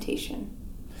documentation.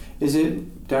 Is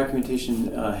it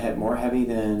documentation more heavy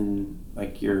than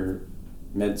like your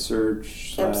med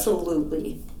surge?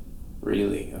 Absolutely.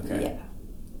 Really? Okay.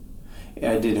 Yeah.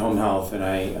 I did home health,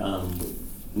 and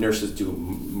nurses do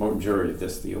majority of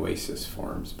this, the OASIS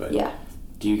forms. But yeah.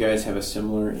 Do you guys have a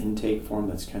similar intake form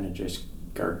that's kind of just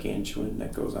gargantuan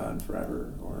that goes on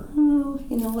forever? Or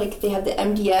like they have the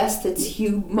MDS that's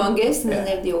humongous, and then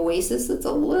they have the OASIS that's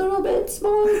a little bit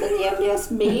smaller than the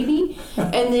MDS, maybe.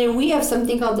 And then we have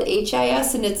something called the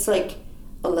HIS, and it's like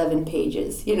 11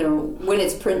 pages, when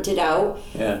it's printed out.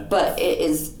 Yeah. But it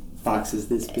is boxes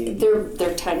this big.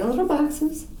 They're tiny little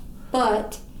boxes,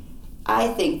 but I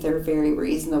think they're very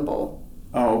reasonable.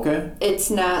 Oh, okay. It's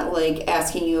not like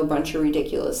asking you a bunch of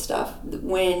ridiculous stuff.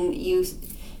 When you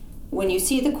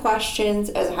see the questions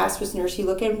as a hospice nurse, you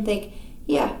look at them and think,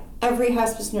 yeah, every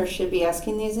hospice nurse should be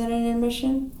asking these in an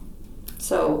admission.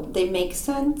 So they make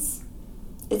sense.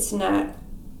 It's not,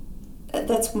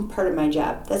 that's part of my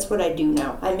job. That's what I do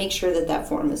now. I make sure that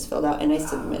form is filled out and I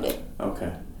submit it.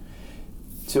 Okay.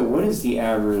 So what is the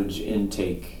average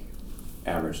intake?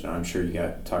 Average now, I'm sure you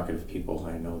got talkative people.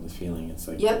 I know the feeling. It's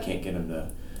like yep. You can't get them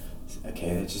to.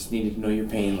 Okay, I just needed to know your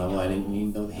pain level. I didn't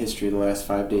need to know the history of the last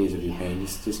 5 days of your pain.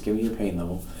 Just give me your pain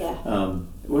level. Yeah.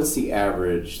 What's the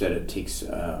average that it takes?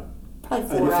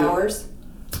 Probably 4 hours.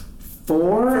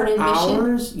 4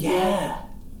 hours? Yeah.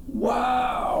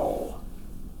 Wow.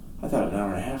 I thought an hour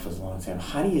and a half was a long time.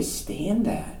 How do you stand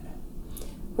that?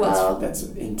 Well, that's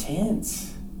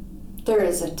intense. There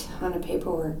is a ton of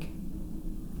paperwork.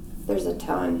 There's a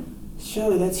ton.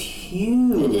 Shelly, that's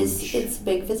huge. It is. It's a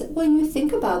big visit. Well, you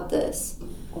think about this.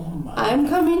 Oh my. I'm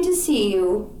coming to see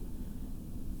you.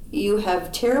 You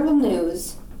have terrible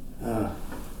news.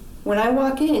 When I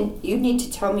walk in, you need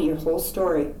to tell me your whole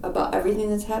story about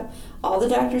everything that's happened, all the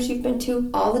doctors you've been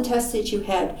to, all the tests that you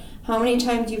had, how many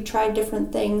times you've tried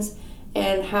different things,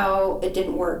 and how it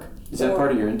didn't work. Is that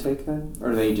part of your intake then? Or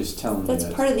are they just telling you that?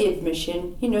 That's part of the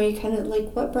admission. You kind of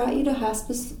like, what brought you to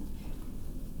hospice?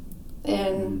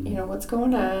 And, what's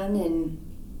going on, and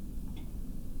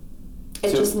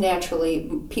it just naturally,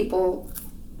 people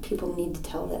need to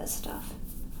tell that stuff.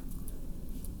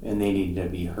 And they need to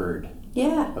be heard.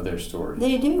 Yeah. Of their story.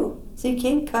 They do. So you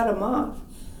can't cut them off.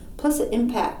 Plus it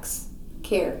impacts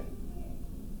care.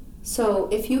 So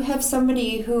if you have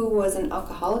somebody who was an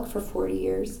alcoholic for 40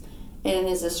 years and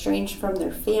is estranged from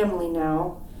their family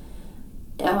now,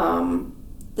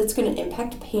 that's going to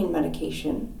impact pain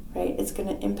medication. Right? It's going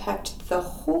to impact the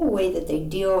whole way that they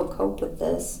deal and cope with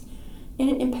this. And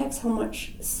it impacts how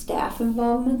much staff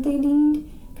involvement they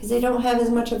need because they don't have as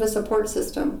much of a support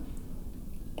system.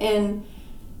 And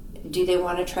do they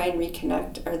want to try and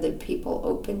reconnect? Are the people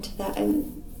open to that?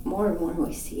 And more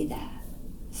we see that.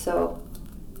 So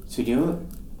do you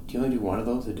only do one of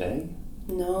those a day?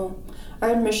 No.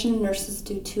 Our admission nurses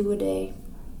do 2 a day.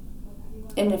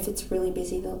 And if it's really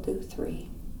busy, they'll do 3.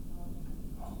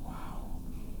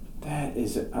 That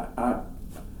is, if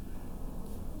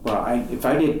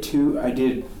I did 2, I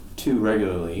did 2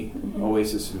 regularly,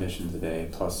 OASIS submissions a day,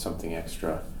 plus something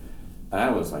extra. And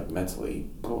I was like mentally,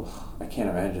 I can't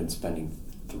imagine spending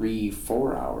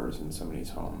 3-4 hours in somebody's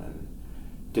home. And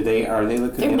are they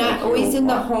looking? They're not always in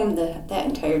the home that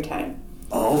entire time.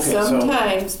 Oh, okay.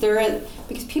 Sometimes they're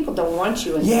because people don't want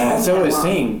you in the home. Yeah, so I was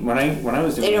saying when I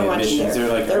was doing the admissions,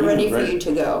 they're ready for you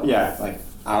to go. Yeah, like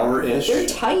hour-ish. They're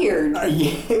tired.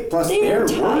 Yeah, plus they're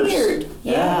worse. tired.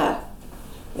 Yeah.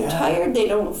 They're tired. They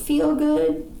don't feel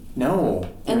good. No.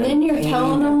 And then you're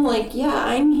telling them, like, yeah,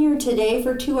 I'm here today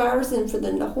for 2 hours and for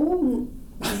the whole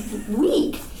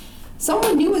week.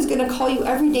 Someone new is going to call you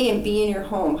every day and be in your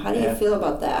home. How do you feel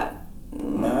about that?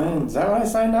 No, is that what I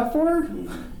signed up for?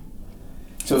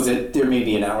 So that there may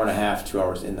be an hour and a half, 2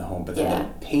 hours in the home, but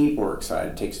then the paperwork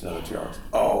side takes another 2 hours.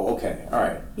 Oh, okay. All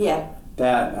right. Yeah.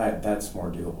 That's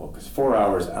more doable because 4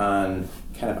 hours on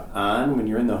when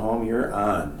you're in the home, you're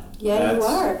on. Yeah, you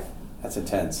are. That's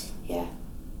intense. Yeah.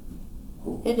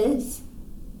 Ooh. It is.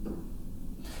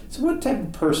 So what type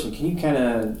of person can you kind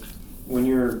of, when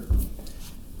you're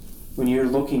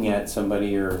looking at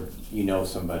somebody or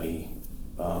somebody,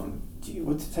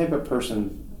 what's the type of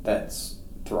person that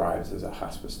thrives as a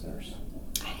hospice nurse?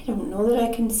 I don't know that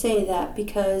I can say that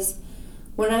because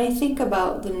when I think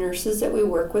about the nurses that we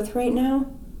work with right now,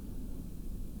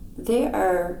 they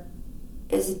are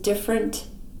as different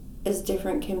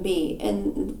can be.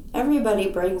 And everybody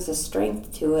brings a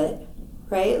strength to it,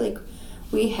 right? Like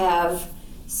we have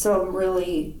some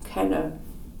really kind of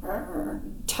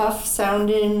tough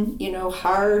sounding,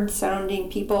 hard sounding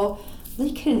people,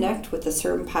 they connect with a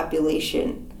certain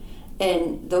population.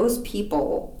 And those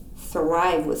people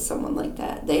thrive with someone like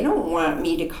that. They don't want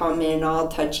me to come in all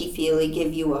touchy-feely,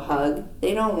 give you a hug.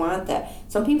 They don't want that.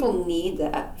 Some people need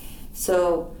that.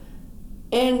 So,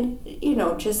 and,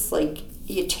 just like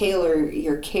you tailor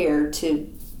your care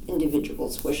to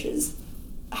individuals' wishes.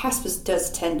 Hospice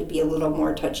does tend to be a little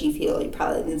more touchy-feely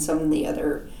probably than some of the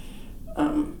other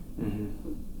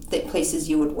the places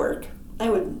you would work. I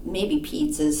would maybe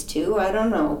pizzas too, I don't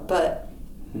know, but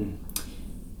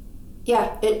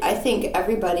yeah, I think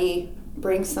everybody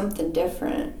brings something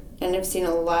different, and I've seen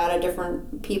a lot of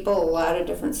different people, a lot of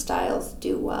different styles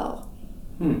do well.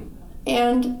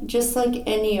 And just like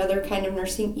any other kind of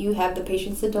nursing, you have the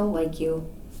patients that don't like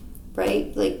you,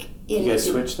 right? Like you guys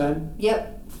switch then?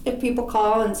 Yep. If people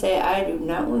call and say, I do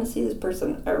not want to see this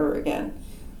person ever again,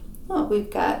 well, we've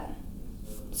got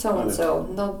so-and-so,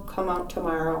 and they'll come out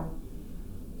tomorrow.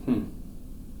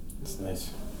 That's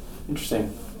nice.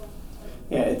 Interesting.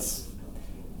 Yeah, it's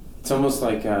almost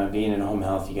like being in home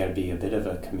health, you got to be a bit of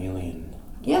a chameleon.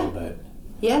 A little bit.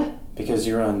 Yeah. Because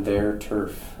you're on their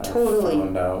turf. Totally. I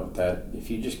found out that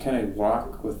if you just kind of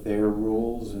walk with their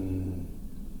rules, and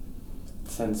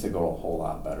it tends to go a whole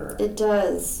lot better. It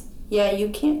does. Yeah, you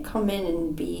can't come in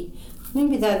and be,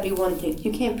 maybe that'd be one thing,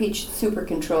 you can't be super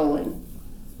controlling,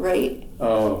 right?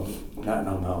 Oh, not in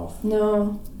home health.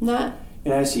 No, not.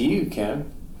 In ICU you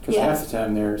can, because half the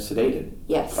time they're sedated.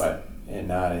 Yes. And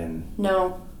not in.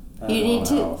 No. You need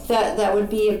to, that would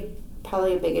be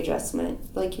probably a big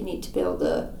adjustment. Like you need to be able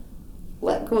to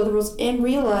let go of the rules and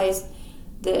realize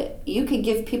that you could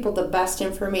give people the best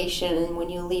information, and when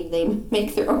you leave, they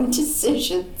make their own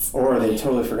decisions. Or they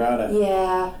totally forgot it.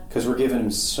 Yeah. Because we're giving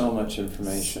them so much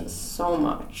information. So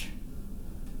much.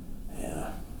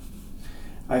 Yeah.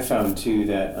 I found, too,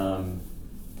 that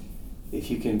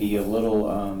if you can be a little,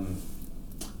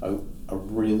 a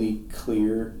really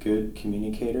clear, good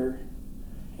communicator,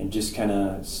 and just kind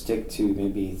of stick to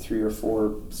maybe 3 or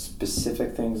 4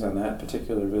 specific things on that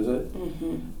particular visit,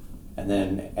 and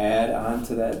then add on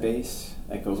to that base,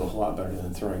 that goes a whole lot better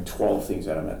than throwing 12 things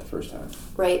at them at the first time.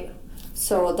 Right.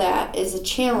 So that is a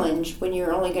challenge when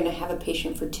you're only going to have a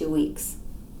patient for 2 weeks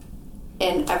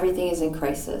and everything is in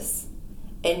crisis.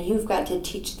 And you've got to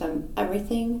teach them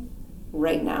everything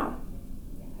right now.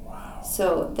 Wow.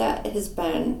 So that has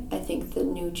been, I think, the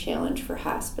new challenge for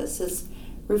hospice is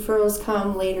referrals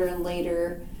come later and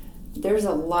later. There's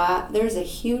a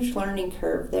huge learning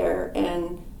curve there,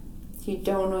 and you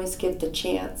don't always get the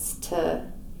chance to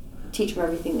teach them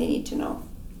everything they need to know.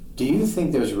 Do you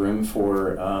think there's room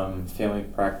for family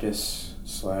practice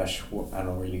 / I don't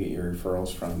know where you get your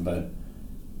referrals from, but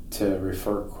to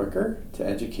refer quicker, to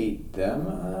educate them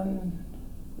on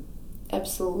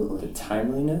Absolutely. the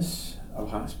timeliness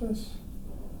of hospice?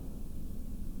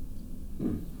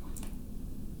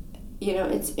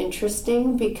 It's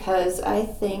interesting because I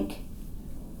think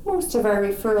most of our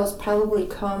referrals probably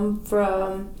come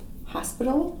from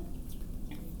hospital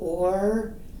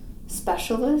or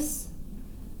specialists,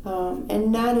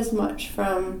 and not as much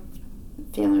from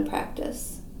family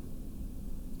practice.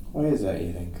 Why is that,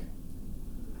 you think?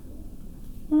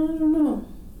 I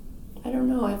don't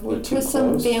know. I've worked with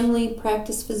some family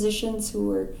practice physicians who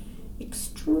were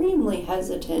extremely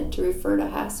hesitant to refer to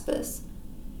hospice.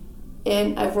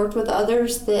 And I've worked with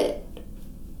others that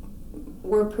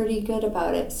were pretty good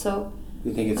about it. So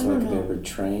you think it's like they're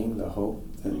betraying the hope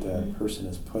that the person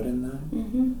has put in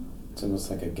them? It's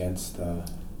almost like against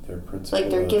their principle.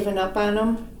 Like they're giving up on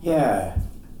them? Yeah.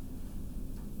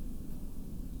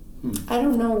 I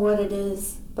don't know what it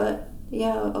is, but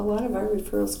yeah, a lot of our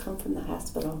referrals come from the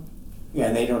hospital. Yeah,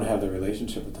 and they don't have the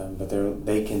relationship with them, but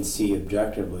they can see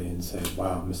objectively and say,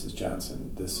 wow, Mrs.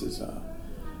 Johnson, this is,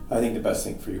 I think the best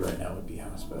thing for you right now would be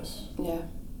hospice. Yeah.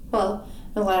 Well,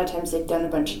 a lot of times they've done a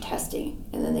bunch of testing,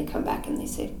 and then they come back and they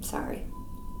say, sorry,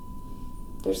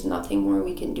 there's nothing more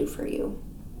we can do for you.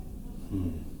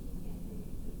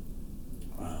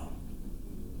 Wow.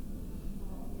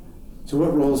 So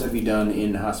what roles have you done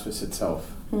in hospice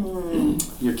itself?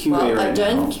 Your QA now.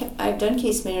 I've done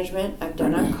case management. I've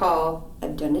done on-call.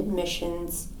 I've done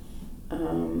admissions.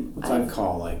 What's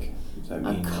on-call like? Does that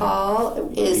mean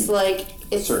on-call is like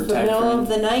it's the middle of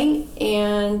the night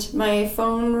and my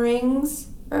phone rings,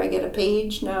 or I get a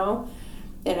page now,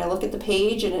 and I look at the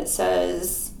page and it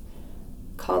says,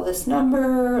 call this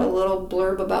number, a little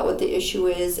blurb about what the issue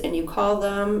is, and you call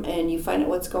them and you find out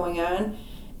what's going on.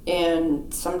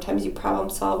 And sometimes you problem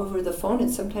solve over the phone,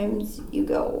 and sometimes you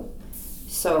go.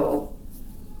 So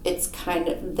it's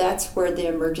that's where the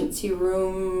emergency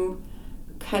room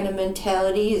kind of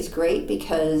mentality is great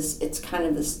because it's kind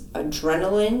of this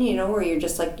adrenaline, you know, where you're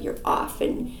just like, you're off.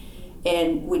 And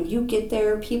when you get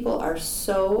there, people are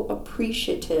so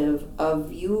appreciative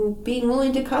of you being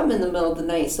willing to come in the middle of the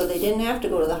night so they didn't have to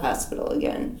go to the hospital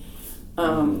again.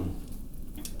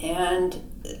 And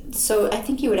so I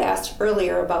think you had asked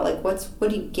earlier about like what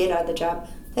do you get out of the job?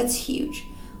 That's huge.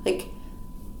 Like,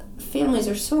 families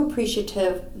are so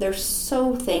appreciative, they're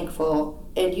so thankful,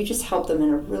 and you just help them in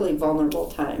a really vulnerable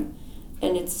time,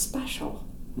 and it's special.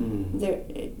 They're,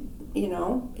 you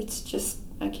know, it's just,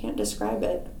 I can't describe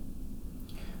it.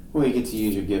 Well, you get to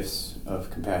use your gifts of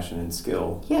compassion and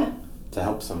skill to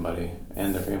help somebody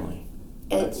and their family.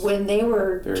 And when they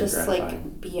were just gratifying.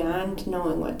 like beyond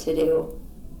knowing what to do.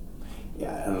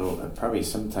 Yeah, I don't know, probably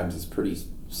sometimes it's pretty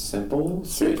simple.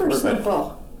 Super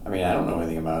simple. I mean, I don't know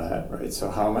anything about that, right? So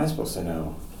how am I supposed to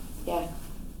know? Yeah.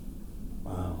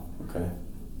 Wow, okay.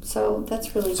 So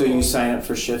that's really So cool. you sign up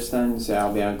for shifts then? Say,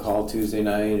 I'll be on call Tuesday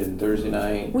night and Thursday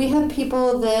night? We have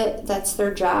people that's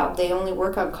their job. They only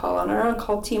work on call, and our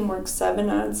on-call team works 7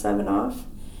 on, 7 off.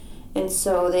 And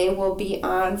so they will be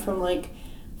on from like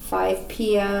 5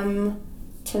 p.m.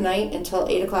 tonight until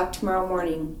 8 o'clock tomorrow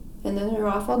morning. And then they're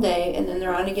off all day, and then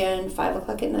they're on again 5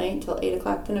 o'clock at night until 8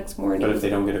 o'clock the next morning. But if they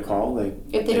don't get a call,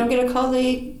 If they don't get a call,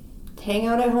 they hang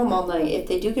out at home all night. If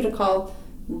they do get a call,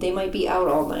 they might be out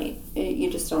all night.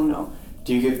 You just don't know.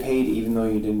 Do you get paid even though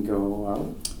you didn't go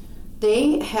out?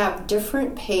 They have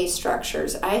different pay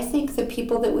structures. I think the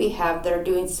people that we have that are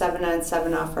doing 7 on,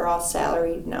 7 off are all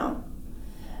salaried now.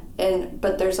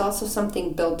 But there's also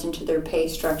something built into their pay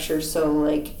structure, so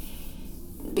like,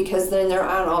 because then they're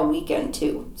on all weekend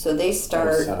too. So they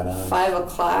start 5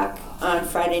 o'clock on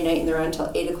Friday night and they're on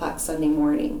until 8 o'clock Sunday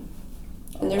morning.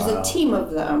 And there's a team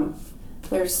of them.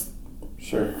 There's,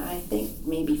 I think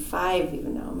maybe 5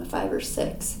 even now, 5 or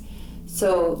 6.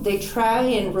 So they try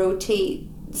and rotate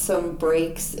some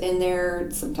breaks in there,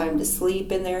 some time to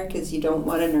sleep in there, because you don't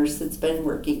want a nurse that's been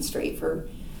working straight for,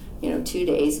 2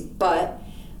 days. But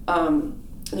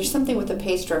there's something with the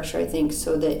pay structure, I think,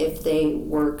 so that if they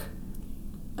work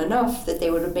enough that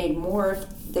they would have made more,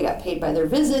 they got paid by their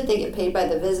visit, they get paid by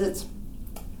the visits.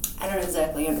 I don't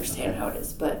exactly understand how it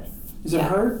is, but is it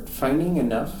hard finding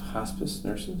enough hospice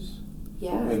nurses?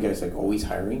 Yeah. Are you guys like always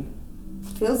hiring?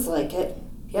 Feels like it.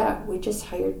 Yeah, we just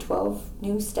hired 12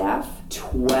 new staff.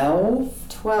 12?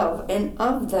 12, and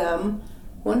of them,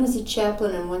 one is a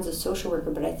chaplain and one's a social worker,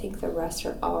 but I think the rest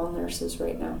are all nurses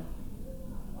right now.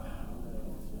 Wow.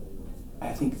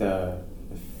 I think the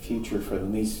future for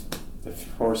at least the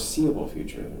foreseeable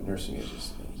future of nursing is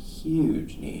just a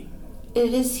huge need.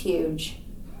 It is huge.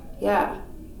 Yeah.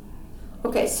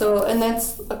 Okay, so, and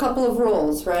that's a couple of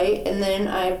roles, right? And then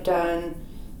I've done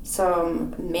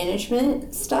some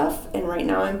management stuff, and right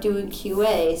now I'm doing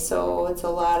QA, so it's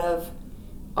a lot of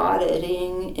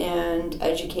auditing and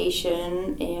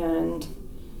education and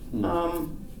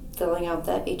filling out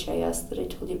that HIS that I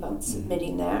told you about,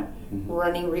 submitting that,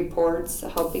 running reports,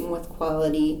 helping with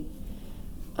quality.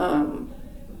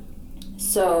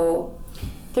 So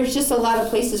there's just a lot of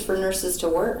places for nurses to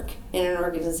work in an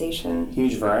organization.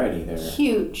 Huge variety there.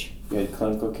 Huge. You had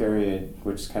clinical care,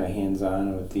 which is kind of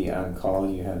hands-on with the on-call.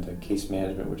 You had the case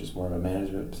management, which is more of a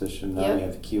management position. Now you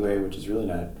have the QA, which is really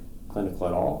not clinical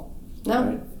at all. No,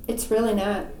 right? It's really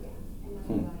not.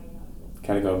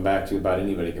 Kind of going back to about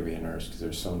anybody could be a nurse because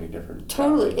there's so many different...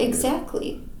 Totally,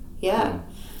 exactly. Yeah.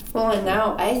 Well, and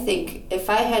now I think if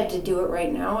I had to do it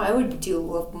right now, I would do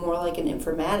more like an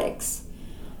informatics.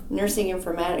 Nursing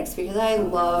informatics, because I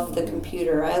love the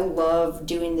computer. I love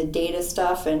doing the data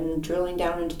stuff and drilling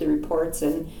down into the reports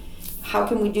and how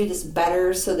can we do this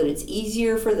better so that it's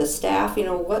easier for the staff.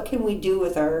 What can we do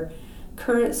with our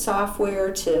current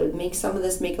software to make some of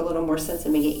this make a little more sense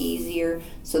and make it easier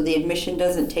so the admission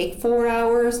doesn't take 4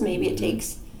 hours. Maybe it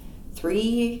takes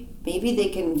 3. Maybe they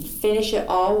can finish it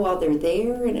all while they're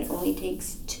there and it only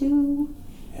takes 2.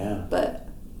 Yeah. But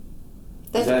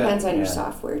that depends on your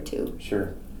software too.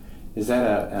 Sure. Is that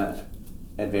a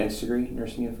advanced degree,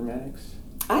 nursing informatics?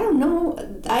 I don't know.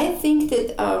 I think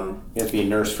that... you have to be a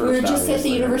nurse first. We were just at the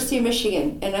University of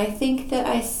Michigan, and I think that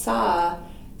I saw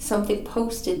something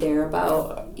posted there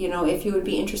about, if you would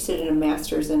be interested in a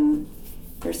master's in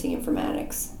nursing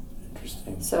informatics.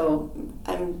 Interesting. So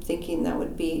I'm thinking that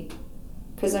would be...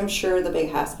 Because I'm sure the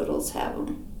big hospitals have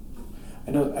them.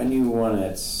 I knew one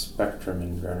at Spectrum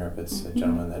in Grand Rapids, a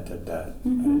gentleman that did that. I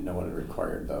didn't know what it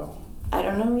required, though. I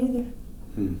don't know either.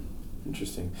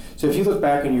 Interesting. So if you look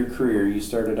back in your career, you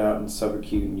started out in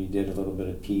subacute and you did a little bit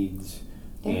of peds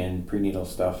and prenatal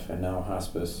stuff and now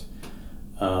hospice.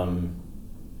 Do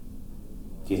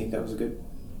you think that was a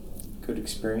good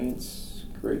experience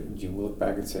Did you look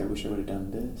back and say, I wish I would have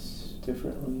done this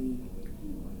differently?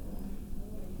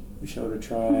 Wish I would have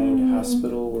tried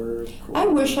hospital work? I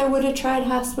wish I would have tried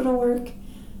hospital work.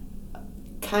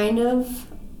 Kind of.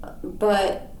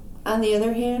 But on the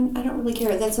other hand, I don't really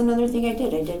care. That's another thing I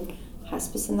did. I did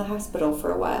hospice in the hospital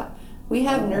for a while. We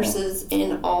have nurses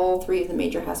in all 3 of the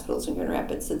major hospitals in Grand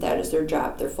Rapids that is their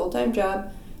job, their full-time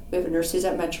job. We have a nurse who's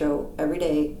at Metro every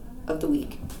day of the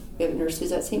week. We have a nurse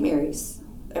who's at St. Mary's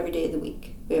every day of the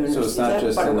week. We have a nurse so it's not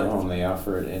just Butterworth. in the home, they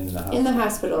offer it in the hospital? In the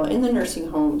hospital, in the nursing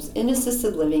homes, in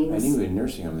assisted living. I knew in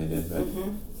nursing home they did, but...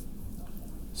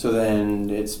 So then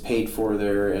it's paid for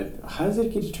there. How does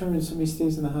it get determined if somebody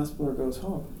stays in the hospital or goes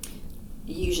home?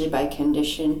 Usually by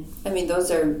condition. I mean,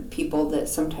 those are people that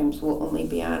sometimes will only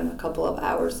be on a couple of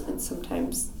hours, and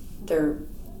sometimes they're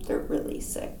really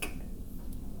sick.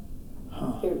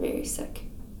 Huh. They're very sick.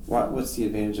 What's the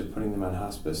advantage of putting them on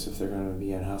hospice if they're going to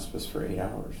be on hospice for 8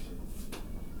 hours?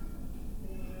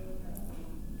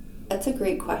 That's a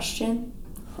great question.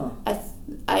 Huh.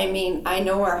 I mean, I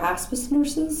know our hospice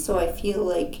nurses, so I feel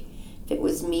like if it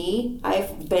was me,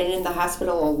 I've been in the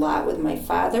hospital a lot with my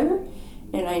father,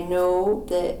 and I know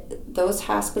that those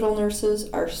hospital nurses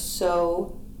are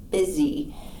so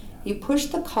busy. You push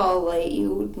the call light,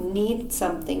 you need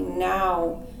something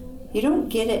now. You don't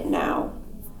get it now.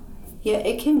 Yeah,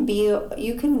 it can be,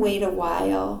 you can wait a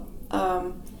while.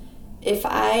 If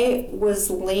I was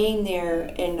laying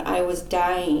there and I was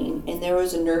dying and there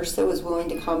was a nurse that was willing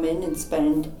to come in and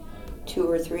spend 2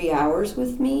 or 3 hours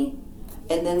with me,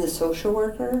 and then the social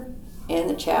worker and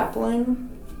the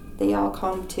chaplain, they all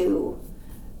come too.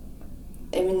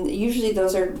 I mean, usually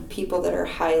those are people that are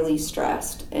highly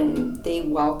stressed, and they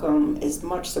welcome as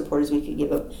much support as we could give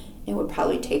them. It would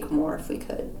probably take more if we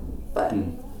could, but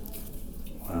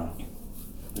wow,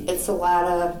 it's a lot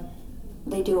of.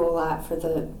 They do a lot for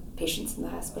the patients in the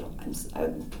hospital.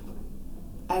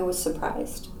 I was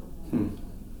surprised.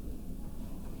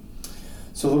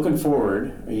 So looking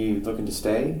forward, are you looking to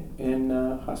stay in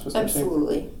hospice nursing?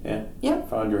 Absolutely. Yeah. Yep.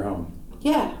 Found your home.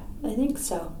 Yeah, I think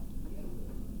so.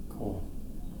 Cool.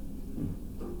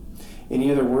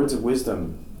 Any other words of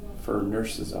wisdom for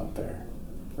nurses out there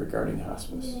regarding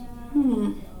hospice?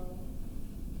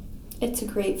 It's a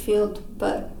great field,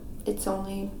 but it's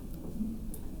only,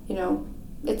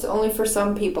 it's only for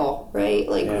some people, right?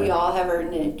 Like, we all have our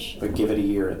niche. But give it a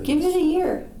year at least. Give it a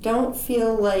year. Don't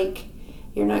feel like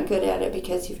you're not good at it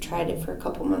because you've tried it for a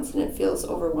couple months and it feels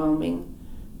overwhelming.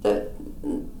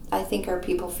 I think our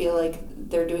people feel like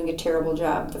they're doing a terrible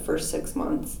job the first 6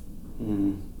 months.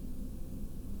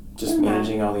 Just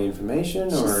managing all the information,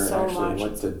 or so actually much.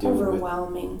 what to do?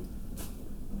 Overwhelming.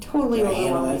 Totally Did I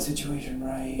overwhelming. handle that situation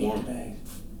right? Yeah.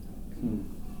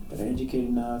 Did I educate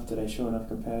enough? Did I show enough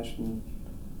compassion?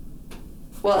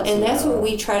 Well, and that's what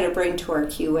we try to bring to our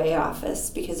QA office,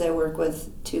 because I work with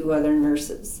 2 other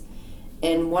nurses.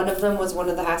 And one of them was one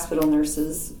of the hospital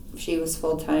nurses. She was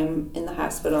full-time in the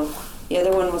hospital. The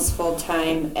other one was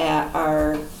full-time at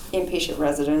our inpatient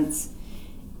residence.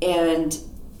 And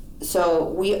so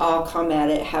we all come at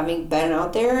it having been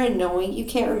out there and knowing you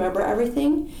can't remember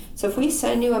everything. So if we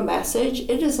send you a message,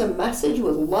 it is a message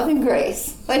with love and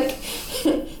grace. Like, hey,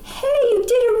 you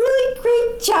did a really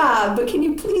great job, but can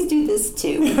you please do this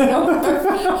too?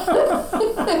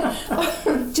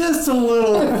 Just a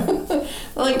little.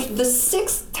 Like, the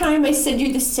 6th time I send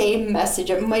you the same message,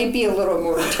 it might be a little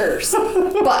more terse.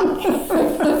 But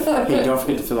Hey, don't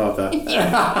forget to fill out that.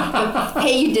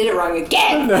 Hey, you did it wrong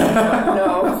again.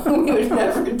 No, we would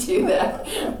never do that.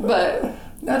 But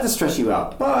not to stress you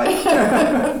out, but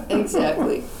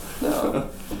exactly. No.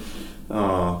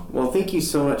 Oh, well, thank you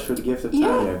so much for the gift of time.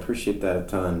 Yeah. I appreciate that a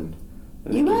ton. I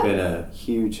think you've been a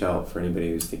huge help for anybody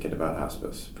who's thinking about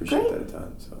hospice. Appreciate that a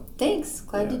ton. So Thanks.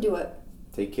 Glad to do it.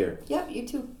 take care. Yep, you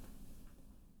too.